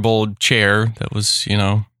comfortable chair that was,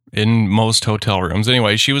 in most hotel rooms.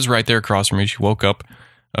 Anyway, she was right there across from me. She woke up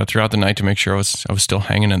throughout the night to make sure I was still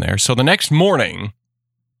hanging in there. So the next morning,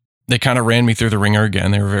 they kind of ran me through the ringer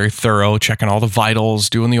again. They were very thorough, checking all the vitals,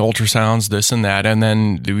 doing the ultrasounds, this and that. And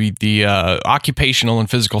then the occupational and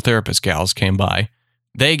physical therapist gals came by.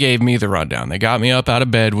 They gave me the rundown. They got me up out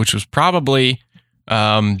of bed, which was probably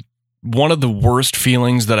one of the worst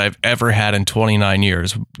feelings that I've ever had in 29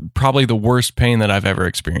 years. Probably the worst pain that I've ever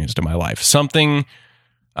experienced in my life. Something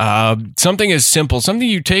as simple, something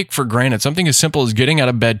you take for granted, something as simple as getting out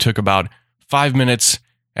of bed took about 5 minutes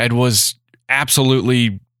and was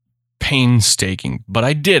absolutely painstaking. But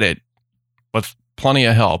I did it with plenty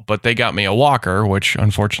of help. But they got me a walker, which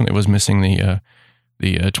unfortunately was missing the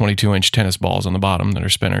 22-inch tennis balls on the bottom that are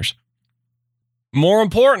spinners. More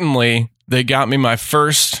importantly, they got me my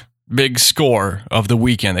first big score of the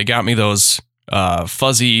weekend. They got me those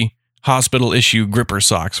fuzzy hospital issue gripper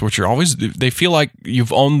socks, which are always, they feel like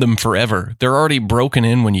you've owned them forever. They're already broken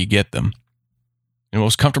in when you get them. The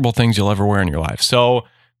most comfortable things you'll ever wear in your life. So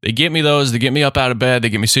they get me those, they get me up out of bed, they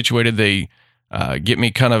get me situated, they get me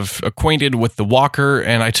kind of acquainted with the walker,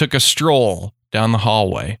 and I took a stroll down the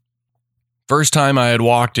hallway. First time I had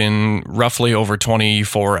walked in roughly over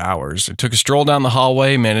 24 hours. I took a stroll down the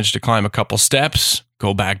hallway, managed to climb a couple steps,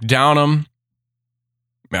 go back down them.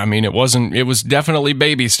 I mean, it was definitely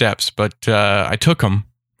baby steps, but I took them,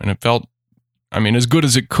 and it felt, as good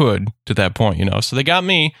as it could to that point, So they got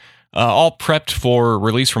me all prepped for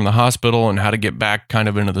release from the hospital and how to get back kind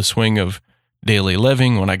of into the swing of daily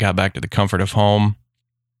living when I got back to the comfort of home.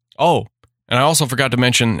 Oh, and I also forgot to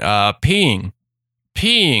mention peeing.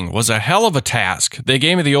 Peeing was a hell of a task. They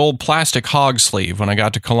gave me the old plastic hog sleeve when I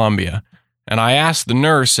got to Columbia, and I asked the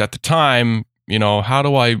nurse at the time, how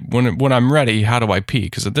do I, when I'm ready, how do I pee?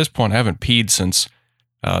 Because at this point, I haven't peed since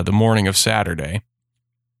the morning of Saturday.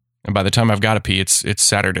 And by the time I've got to pee, it's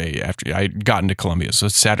Saturday after I got into Columbia. So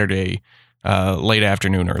it's Saturday, late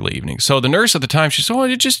afternoon, early evening. So the nurse at the time, she said,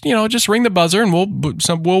 "Oh, just ring the buzzer and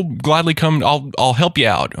we'll gladly come. I'll help you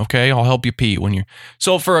out. Okay. I'll help you pee when you're."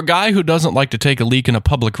 So for a guy who doesn't like to take a leak in a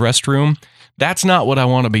public restroom, that's not what I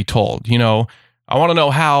want to be told. I want to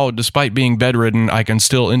know how, despite being bedridden, I can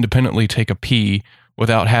still independently take a pee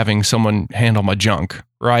without having someone handle my junk,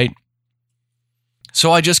 right?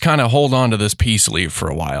 So I just kind of hold on to this pee sleeve for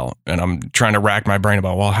a while, and I'm trying to rack my brain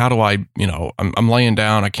about, well, how do I, I'm laying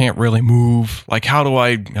down, I can't really move. Like, how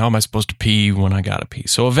am I supposed to pee when I gotta pee?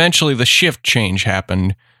 So eventually the shift change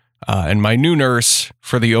happened, and my new nurse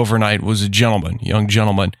for the overnight was a young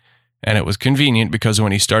gentleman, and it was convenient because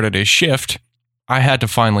when he started his shift, I had to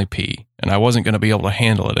finally pee, and I wasn't going to be able to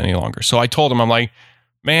handle it any longer. So I told him, I'm like,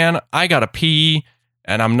 man, I got to pee,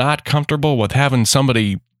 and I'm not comfortable with having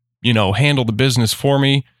somebody, handle the business for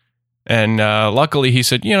me. And luckily he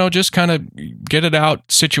said, just kind of get it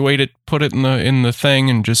out, situate it, put it in the thing,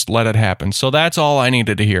 and just let it happen. So that's all I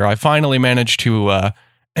needed to hear. I finally managed to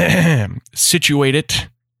situate it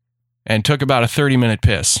and took about a 30-minute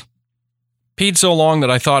piss. Peed so long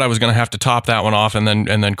that I thought I was going to have to top that one off and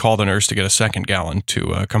then call the nurse to get a second gallon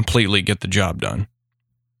to completely get the job done.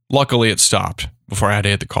 Luckily, it stopped before I had to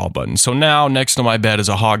hit the call button. So now, next to my bed is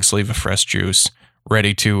a hog sleeve of fresh juice,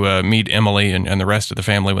 ready to meet Emily and the rest of the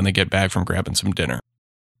family when they get back from grabbing some dinner.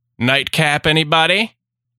 Nightcap, anybody?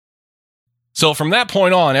 So from that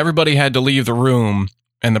point on, everybody had to leave the room,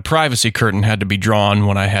 and the privacy curtain had to be drawn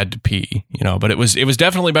when I had to pee. But it was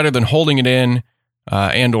definitely better than holding it in.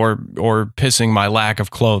 And or pissing my lack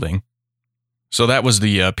of clothing. So that was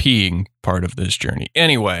the peeing part of this journey.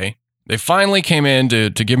 Anyway, they finally came in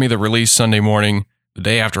to give me the release Sunday morning, the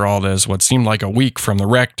day after all this, what seemed like a week from the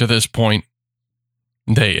wreck to this point.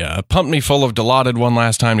 They pumped me full of Dilaudid one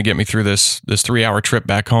last time to get me through this 3-hour trip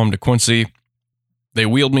back home to Quincy. They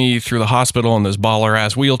wheeled me through the hospital in this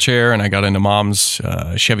baller-ass wheelchair, and I got into Mom's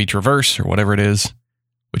Chevy Traverse, or whatever it is,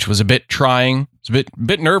 which was a bit trying. It's a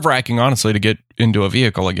bit nerve-wracking, honestly, to get into a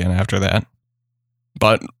vehicle again after that.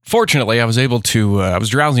 But fortunately, I was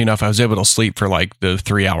drowsy enough, I was able to sleep for like the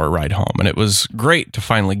 3-hour ride home. And it was great to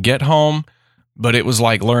finally get home, but it was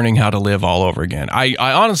like learning how to live all over again. I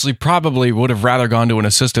honestly probably would have rather gone to an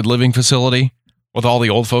assisted living facility with all the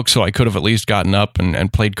old folks, so I could have at least gotten up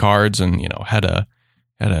and played cards and, had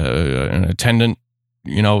an attendant,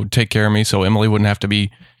 take care of me so Emily wouldn't have to be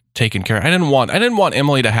taken care of. I didn't want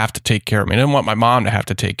Emily to have to take care of me. I didn't want my mom to have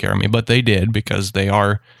to take care of me, but they did because they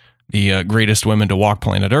are the greatest women to walk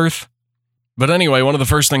planet Earth. But anyway, one of the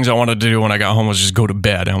first things I wanted to do when I got home was just go to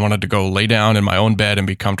bed. I wanted to go lay down in my own bed and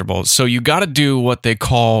be comfortable. So you got to do what they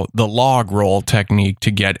call the log roll technique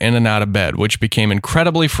to get in and out of bed, which became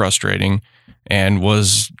incredibly frustrating and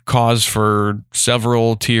was cause for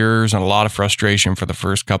several tears and a lot of frustration for the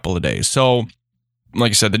first couple of days. So,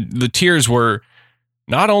 like I said, the tears were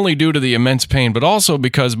not only due to the immense pain, but also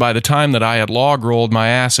because by the time that I had log rolled my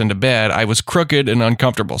ass into bed, I was crooked and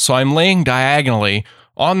uncomfortable. So I'm laying diagonally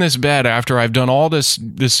on this bed after I've done all this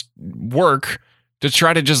work to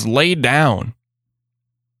try to just lay down.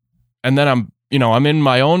 And then I'm in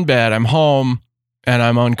my own bed, I'm home, and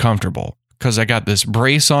I'm uncomfortable because I got this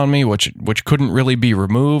brace on me, which couldn't really be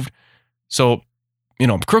removed. So,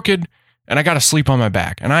 I'm crooked and I got to sleep on my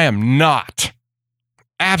back. And I am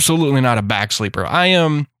absolutely not a back sleeper. I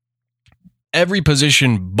am every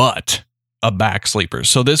position but a back sleeper.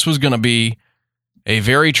 So this was going to be a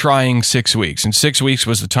very trying 6 weeks. And 6 weeks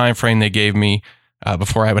was the time frame they gave me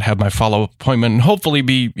before I would have my follow-up appointment and hopefully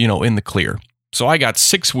be, in the clear. So I got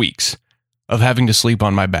 6 weeks of having to sleep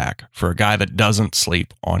on my back for a guy that doesn't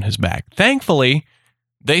sleep on his back. Thankfully,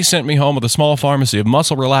 they sent me home with a small pharmacy of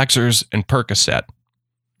muscle relaxers and Percocet.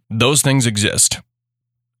 Those things exist.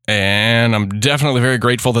 And I'm definitely very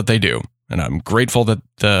grateful that they do. And I'm grateful that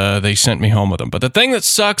they sent me home with them. But the thing that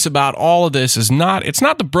sucks about all of this is it's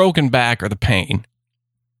not the broken back or the pain.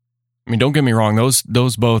 I mean, don't get me wrong,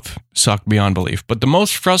 those both suck beyond belief. But the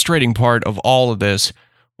most frustrating part of all of this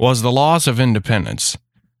was the loss of independence.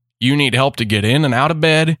 You need help to get in and out of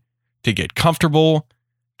bed, to get comfortable,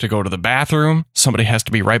 to go to the bathroom. Somebody has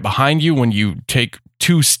to be right behind you when you take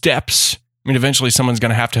 2 steps. I mean, eventually someone's going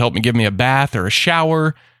to have to help me give me a bath or a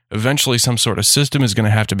shower. Eventually some sort of system is going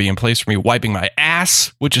to have to be in place for me wiping my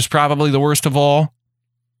ass, which is probably the worst of all.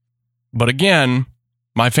 But again,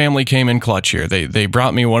 my family came in clutch here. They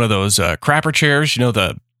brought me one of those crapper chairs.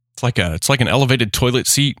 It's like an elevated toilet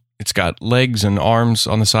seat. It's got legs and arms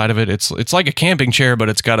on the side of it. It's like a camping chair, but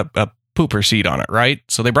it's got a pooper seat on it, right?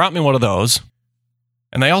 So they brought me one of those.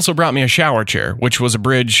 And they also brought me a shower chair, which was a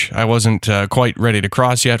bridge I wasn't quite ready to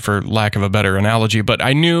cross yet, for lack of a better analogy, but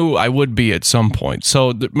I knew I would be at some point.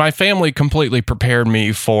 So my family completely prepared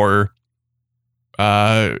me for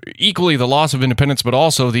equally the loss of independence, but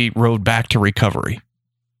also the road back to recovery.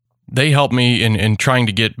 They helped me in trying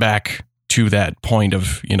to get back to that point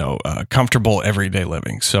of, comfortable everyday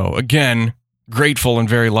living. So again, grateful and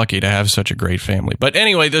very lucky to have such a great family. But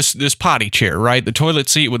anyway, this potty chair, right? The toilet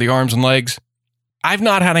seat with the arms and legs. I've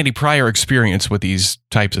not had any prior experience with these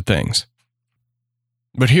types of things.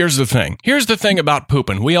 But here's the thing. Here's the thing about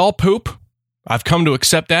pooping. We all poop. I've come to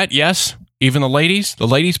accept that, yes. Even the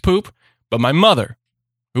ladies poop. But my mother,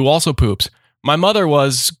 who also poops, my mother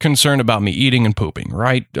was concerned about me eating and pooping,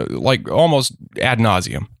 right? Like almost ad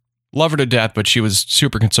nauseum. Love her to death, but she was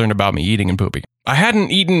super concerned about me eating and pooping. I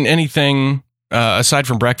hadn't eaten anything aside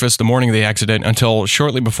from breakfast the morning of the accident until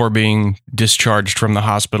shortly before being discharged from the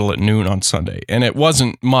hospital at noon on Sunday. And it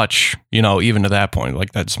wasn't much, even to that point,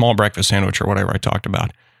 like that small breakfast sandwich or whatever I talked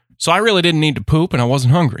about. So I really didn't need to poop and I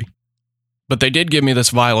wasn't hungry. But they did give me this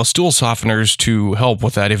vial of stool softeners to help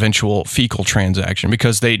with that eventual fecal transaction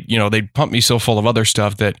because they'd pumped me so full of other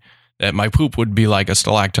stuff that my poop would be like a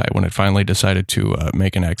stalactite when it finally decided to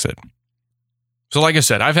make an exit. So like I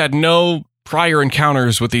said, I've had no prior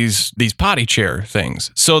encounters with these potty chair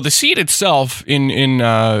things. So the seat itself, in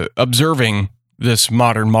observing this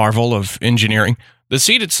modern marvel of engineering, the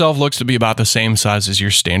seat itself looks to be about the same size as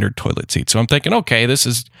your standard toilet seat. So I'm thinking, okay, this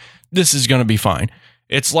is going to be fine.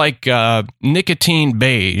 It's like nicotine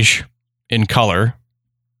beige in color,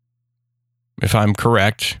 if I'm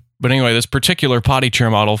correct. But anyway, this particular potty chair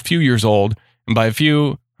model, a few years old, and by a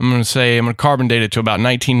few, I'm going to carbon date it to about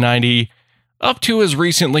 1990, up to as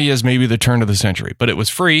recently as maybe the turn of the century. But it was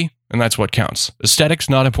free, and that's what counts. Aesthetics,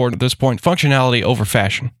 not important at this point. Functionality over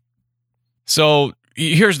fashion. So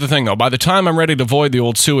here's the thing, though. By the time I'm ready to void the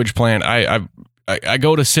old sewage plant, I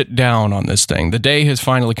go to sit down on this thing. The day has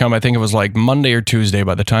finally come. I think it was like Monday or Tuesday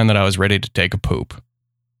by the time that I was ready to take a poop.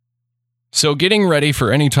 So getting ready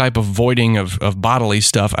for any type of voiding of bodily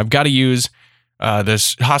stuff, I've got to use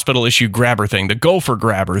this hospital issue grabber thing, the gopher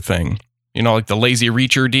grabber thing. Like the lazy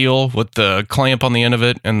reacher deal with the clamp on the end of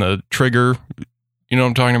it and the trigger. You know what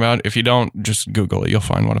I'm talking about? If you don't, just Google it. You'll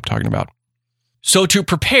find what I'm talking about. So to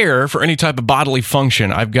prepare for any type of bodily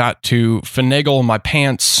function, I've got to finagle my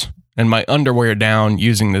pants and my underwear down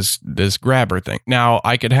using this grabber thing. Now,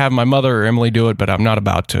 I could have my mother or Emily do it, but I'm not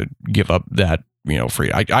about to give up that, free.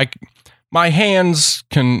 My hands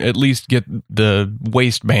can at least get the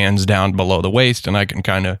waistbands down below the waist, and I can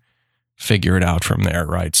kind of figure it out from there,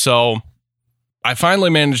 right? So I finally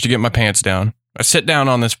managed to get my pants down. I sit down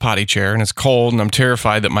on this potty chair and it's cold and I'm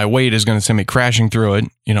terrified that my weight is going to send me crashing through it.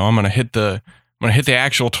 You know, I'm going to hit the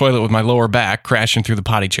actual toilet with my lower back, crashing through the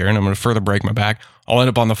potty chair, and I'm going to further break my back. I'll end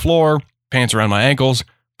up on the floor, pants around my ankles,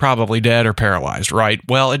 probably dead or paralyzed, right?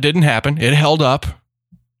 Well, it didn't happen. It held up.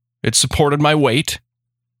 It supported my weight,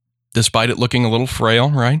 despite it looking a little frail,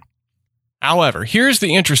 right? However, here's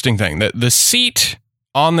the interesting thing, that the seat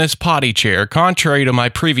on this potty chair, contrary to my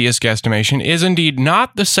previous guesstimation, is indeed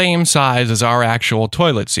not the same size as our actual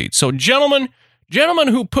toilet seat. So gentlemen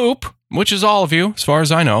who poop, which is all of you, as far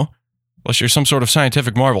as I know, unless you're some sort of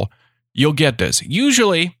scientific marvel, you'll get this.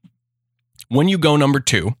 Usually, when you go number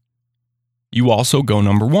 2, you also go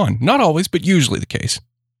number 1. Not always, but usually the case.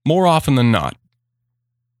 More often than not.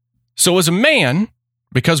 So as a man,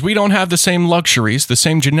 because we don't have the same luxuries, the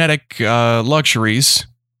same genetic luxuries,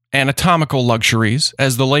 anatomical luxuries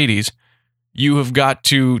as the ladies, you have got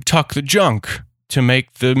to tuck the junk to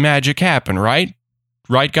make the magic happen, right?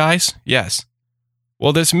 Right, guys? Yes.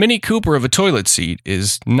 Well, this Mini Cooper of a toilet seat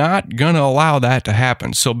is not going to allow that to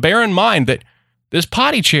happen. So bear in mind that this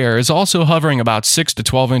potty chair is also hovering about 6 to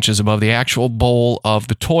 12 inches above the actual bowl of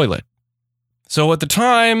the toilet. So at the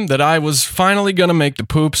time that I was finally going to make the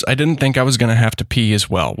poops, I didn't think I was going to have to pee as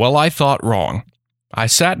well. Well, I thought wrong. I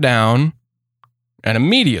sat down, and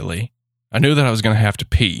immediately I knew that I was going to have to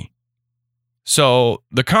pee. So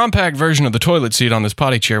the compact version of the toilet seat on this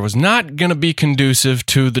potty chair was not going to be conducive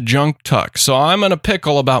to the junk tuck. So I'm in a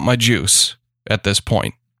pickle about my juice at this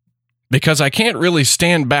point, because I can't really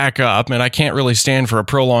stand back up, and I can't really stand for a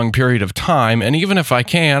prolonged period of time. And even if I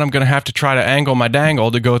can, I'm going to have to try to angle my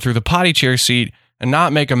dangle to go through the potty chair seat and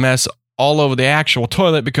not make a mess all over the actual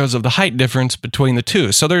toilet because of the height difference between the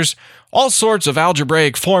two. So there's all sorts of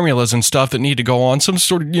algebraic formulas and stuff that need to go on, some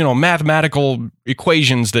sort of, mathematical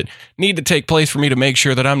equations that need to take place for me to make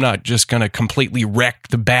sure that I'm not just going to completely wreck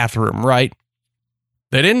the bathroom, right?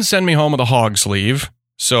 They didn't send me home with a hog sleeve.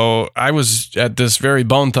 So I was at this very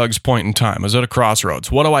Bone Thugs point in time. I was at a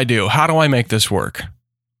crossroads. What do I do? How do I make this work?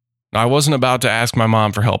 I wasn't about to ask my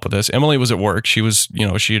mom for help with this. Emily was at work. She was,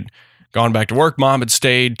 she had gone back to work. Mom had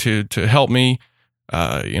stayed to help me,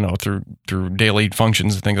 through daily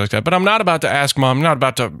functions and things like that. But I'm not about to ask Mom. I'm not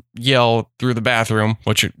about to yell through the bathroom,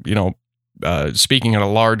 which, speaking at a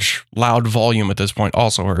large, loud volume at this point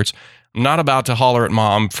also hurts. I'm not about to holler at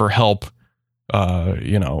Mom for help,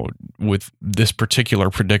 with this particular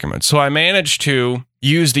predicament. So I managed to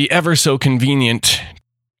use the ever so convenient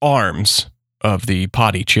arms of the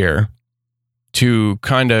potty chair to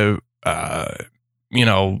kind of,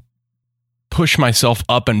 push myself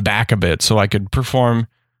up and back a bit so I could perform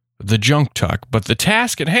the junk tuck. But the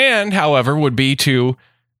task at hand, however, would be to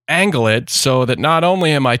angle it so that not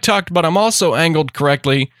only am I tucked, but I'm also angled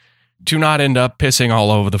correctly to not end up pissing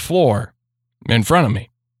all over the floor in front of me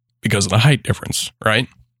because of the height difference, right?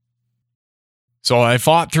 So I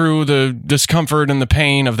fought through the discomfort and the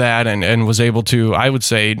pain of that and was able to, I would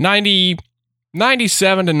say, 97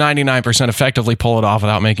 to 99% effectively pull it off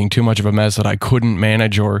without making too much of a mess that I couldn't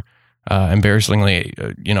manage or embarrassingly,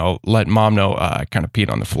 let Mom know I kind of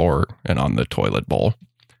peed on the floor and on the toilet bowl.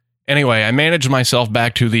 Anyway, I managed myself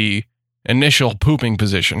back to the initial pooping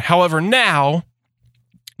position. However, now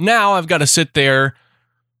I've got to sit there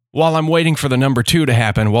while I'm waiting for the number 2 to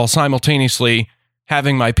happen while simultaneously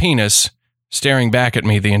having my penis staring back at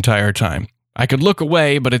me the entire time. I could look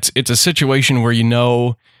away, but it's a situation where you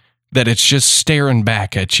know that it's just staring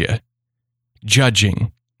back at you,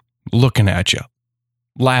 judging, looking at you,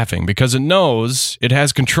 laughing, because it knows it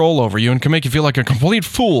has control over you and can make you feel like a complete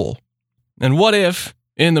fool. And what if,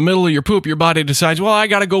 in the middle of your poop, your body decides, well, I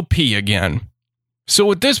gotta go pee again?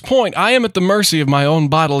 So at this point, I am at the mercy of my own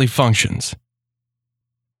bodily functions.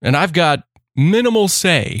 And I've got minimal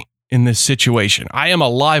say in this situation. I am a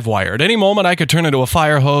live wire. At any moment, I could turn into a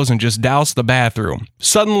fire hose and just douse the bathroom.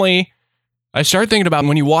 Suddenly, I start thinking about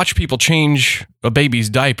when you watch people change a baby's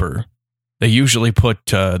diaper, they usually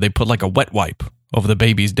put like a wet wipe over the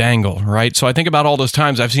baby's dangle, right? So I think about all those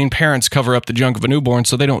times I've seen parents cover up the junk of a newborn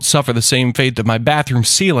so they don't suffer the same fate that my bathroom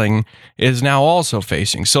ceiling is now also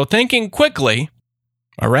facing. So thinking quickly,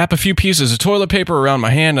 I wrap a few pieces of toilet paper around my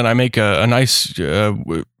hand and I make a nice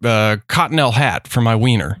cottonelle hat for my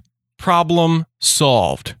wiener. Problem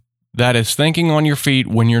solved. That is thinking on your feet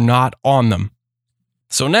when you're not on them.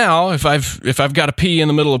 So now, if I've got to pee in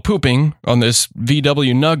the middle of pooping on this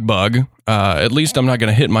VW nug bug, at least I'm not going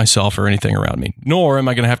to hit myself or anything around me. Nor am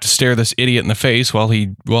I going to have to stare this idiot in the face while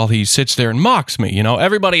he sits there and mocks me.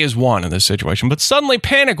 Everybody is one in this situation. But suddenly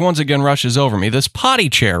panic once again rushes over me. This potty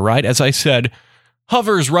chair, right, as I said,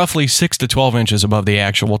 hovers roughly 6 to 12 inches above the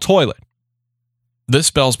actual toilet. This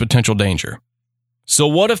spells potential danger. So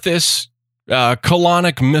what if this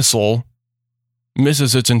colonic missile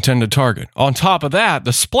misses its intended target. On top of that,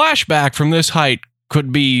 the splashback from this height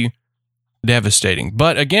could be devastating.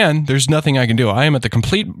 But again, there's nothing I can do. I am at the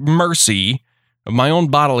complete mercy of my own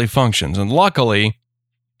bodily functions. And luckily,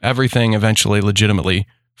 everything eventually legitimately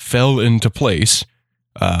fell into place,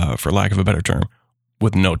 for lack of a better term,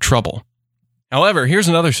 with no trouble. However, here's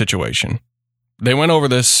another situation. They went over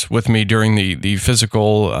this with me during the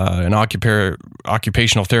physical and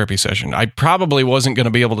occupational therapy session. I probably wasn't going to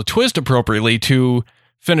be able to twist appropriately to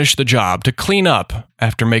finish the job, to clean up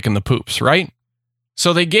after making the poops, right?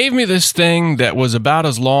 So they gave me this thing that was about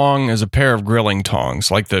as long as a pair of grilling tongs,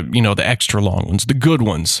 like the extra long ones, the good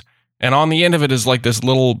ones. And on the end of it is like this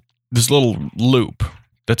little loop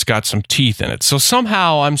that's got some teeth in it. So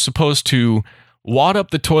somehow I'm supposed to wad up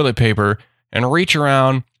the toilet paper and reach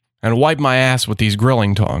around and wipe my ass with these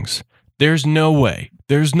grilling tongs. There's no way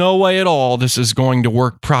at all this is going to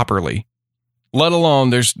work properly. Let alone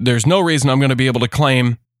there's no reason I'm going to be able to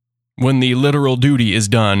claim when the literal duty is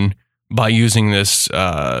done by using this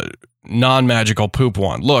non-magical poop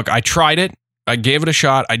wand. Look, I tried it. I gave it a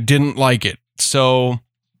shot. I didn't like it. So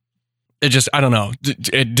it just, I don't know.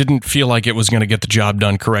 It didn't feel like it was going to get the job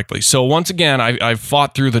done correctly. So once again, I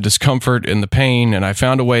fought through the discomfort and the pain, and I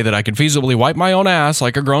found a way that I could feasibly wipe my own ass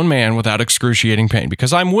like a grown man without excruciating pain,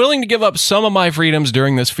 because I'm willing to give up some of my freedoms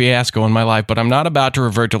during this fiasco in my life, but I'm not about to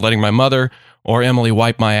revert to letting my mother or Emily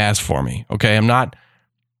wipe my ass for me. Okay, I'm not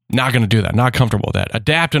going to do that. Not comfortable with that.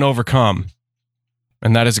 Adapt and overcome.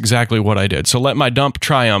 And that is exactly what I did. So let my dump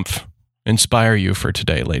triumph inspire you for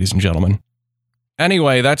today, ladies and gentlemen.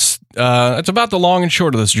 Anyway, that's about the long and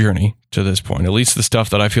short of this journey to this point, at least the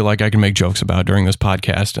stuff that I feel like I can make jokes about during this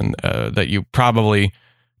podcast and that you probably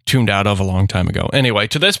tuned out of a long time ago. Anyway,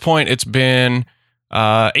 to this point, it's been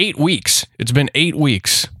 8 weeks. It's been 8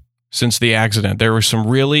 weeks since the accident. There were some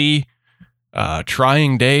really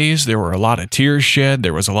trying days. There were a lot of tears shed.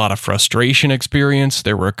 There was a lot of frustration experienced.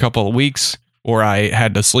 There were a couple of weeks where I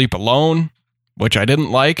had to sleep alone, which I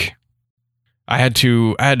didn't like. I had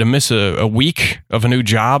to miss a week of a new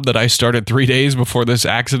job that I started 3 days before this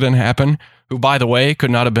accident happened, who, by the way,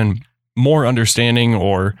 could not have been more understanding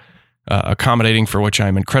or accommodating, for which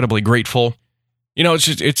I'm incredibly grateful. You know,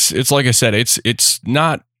 it's like I said, it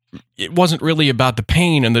wasn't really about the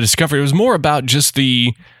pain and the discomfort. It was more about just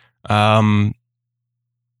the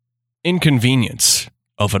inconvenience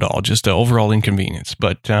of it all, just the overall inconvenience.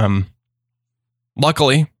 But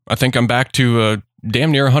luckily, I think I'm back to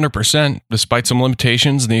damn near 100%, despite some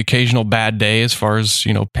limitations and the occasional bad day as far as,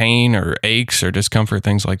 pain or aches or discomfort,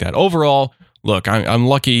 things like that. Overall, look, I'm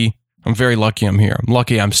lucky. I'm very lucky I'm here. I'm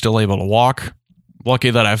lucky I'm still able to walk.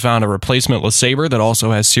 Lucky that I found a replacement LeSabre that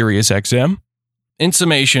also has Sirius XM. In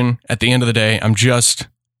summation, at the end of the day, I'm just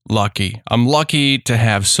lucky. I'm lucky to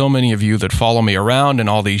have so many of you that follow me around and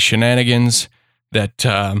all these shenanigans that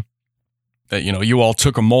you all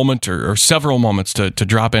took a moment or several moments to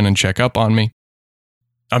drop in and check up on me.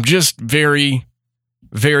 I'm just very,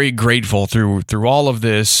 very grateful through all of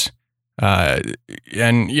this. And,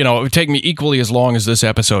 it would take me equally as long as this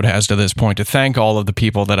episode has to this point to thank all of the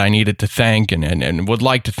people that I needed to thank and would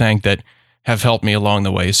like to thank that have helped me along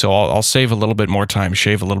the way. So I'll save a little bit more time,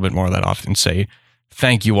 shave a little bit more of that off, and say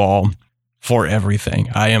thank you all for everything.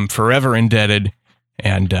 I am forever indebted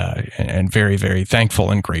and very, very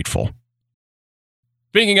thankful and grateful.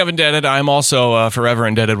 Speaking of indebted, I'm also forever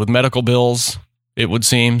indebted with medical bills, it would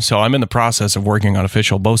seem. So I'm in the process of working on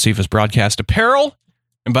official Beaucephus Broadcast apparel.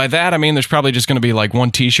 And by that, I mean there's probably just going to be like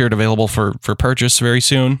one t-shirt available for purchase very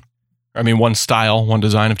soon. I mean, one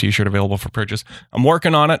design of t-shirt available for purchase. I'm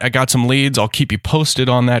working on it. I got some leads. I'll keep you posted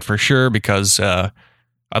on that for sure, because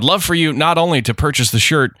I'd love for you not only to purchase the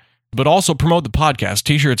shirt, but also promote the podcast.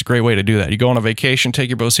 T-shirt's a great way to do that. You go on a vacation, take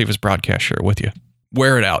your Beaucephus Broadcast shirt with you.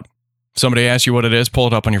 Wear it out. Somebody asks you what it is, pull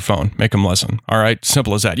it up on your phone. Make them listen. All right?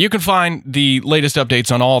 Simple as that. You can find the latest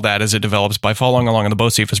updates on all that as it develops by following along on the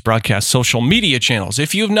Beaucephus Broadcast social media channels.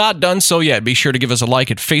 If you've not done so yet, be sure to give us a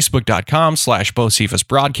like at facebook.com/Beaucephus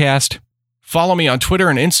Broadcast. Follow me on Twitter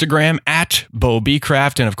and Instagram at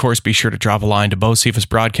BeauBcraft. And of course, be sure to drop a line to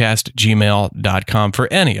BeaucephusBroadcast@gmail.com for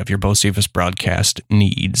any of your Beaucephus Broadcast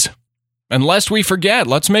needs. And lest we forget,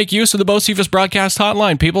 let's make use of the Beaucephus Broadcast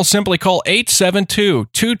hotline. People, simply call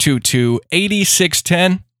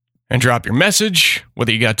 872-222-8610 and drop your message,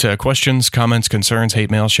 whether you got questions, comments, concerns, hate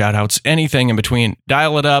mail, shout-outs, anything in between.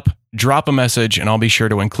 Dial it up, drop a message, and I'll be sure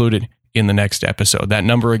to include it in the next episode. That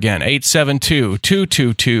number again,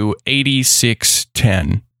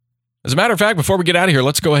 872-222-8610. As a matter of fact, before we get out of here,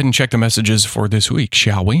 let's go ahead and check the messages for this week,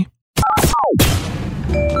 shall we?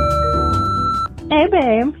 Hey,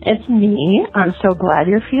 babe, it's me. I'm so glad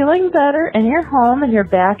you're feeling better and you're home and your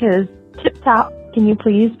back is tip-top. Can you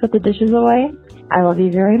please put the dishes away? I love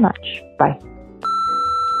you very much. Bye.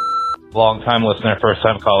 Long-time listener,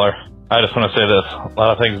 first-time caller. I just want to say this. A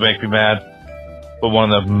lot of things make me mad, but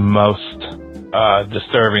one of the most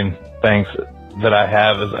disturbing things that I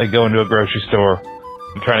have is I go into a grocery store.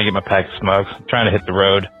 I'm trying to get my pack of smokes. I'm trying to hit the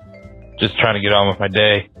road. Just trying to get on with my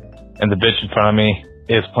day. And the bitch in front of me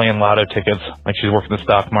is playing lotto tickets like she's working the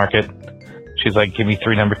stock market. She's like, give me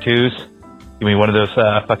 3 number 2s. Give me one of those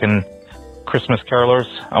fucking Christmas carolers.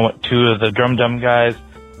 I want 2 of the drum dum guys.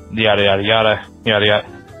 Yada, yada, yada. Yada, yada.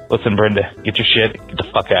 Listen, Brenda, get your shit. Get the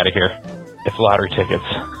fuck out of here. It's lottery tickets.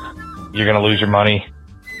 You're going to lose your money.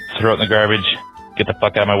 Throw it in the garbage. Get the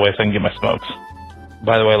fuck out of my way so I can get my smokes.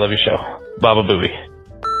 By the way, I love your show. Baba Booey.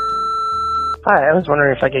 Hi, I was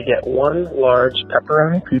wondering if I could get 1 large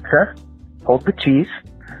pepperoni pizza, hold the cheese,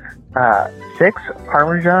 6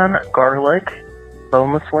 Parmesan garlic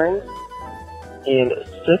boneless wings, and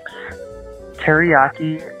 6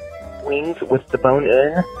 teriyaki wings with the bone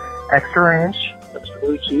in, extra ranch, extra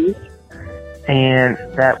blue cheese, and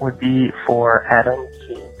that would be for Adam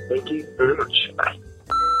C. Thank you very much. Bye.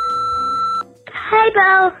 Hi,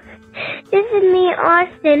 Bo. This is me,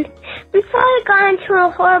 Austin. We probably got into a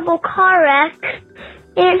horrible car wreck,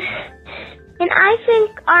 and I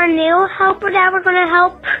think our new helper that we're going to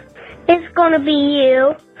help is going to be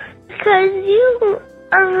you, because you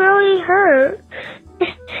are really hurt.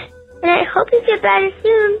 And I hope you get better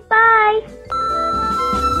soon. Bye.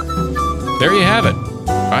 There you have it.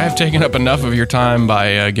 I have taken up enough of your time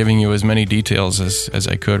by giving you as many details as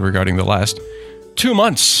I could regarding the last 2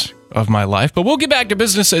 months of my life. But we'll get back to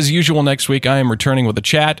business as usual next week. I am returning with a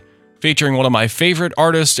chat featuring one of my favorite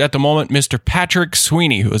artists at the moment, Mr. Patrick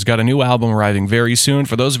Sweeney, who has got a new album arriving very soon.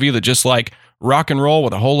 For those of you that just like rock and roll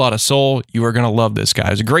with a whole lot of soul, you are going to love this guy.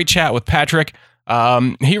 It was a great chat with Patrick.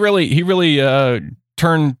 He really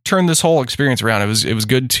turned this whole experience around. It was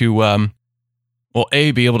good to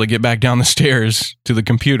A, be able to get back down the stairs to the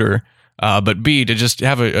computer, but B, to just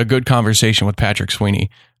have a good conversation with Patrick Sweeney,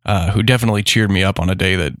 who definitely cheered me up on a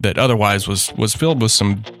day that otherwise was filled with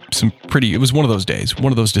some pretty, it was one of those days,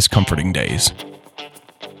 one of those discomforting days.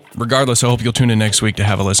 Regardless, I hope you'll tune in next week to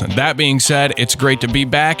have a listen. That being said, it's great to be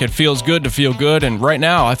back. It feels good to feel good, and right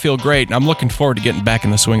now I feel great, and I'm looking forward to getting back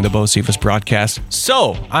in the swing of the Beaucephus Broadcast.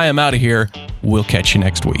 So, I am out of here. We'll catch you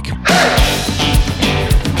next week.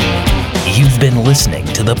 You've been listening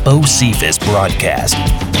to the Beaucephus Broadcast.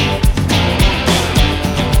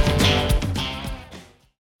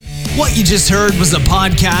 What you just heard was a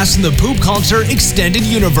podcast in the Poop Culture Extended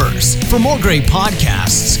Universe. For more great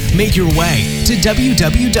podcasts, make your way to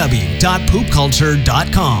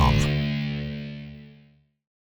www.poopculture.com.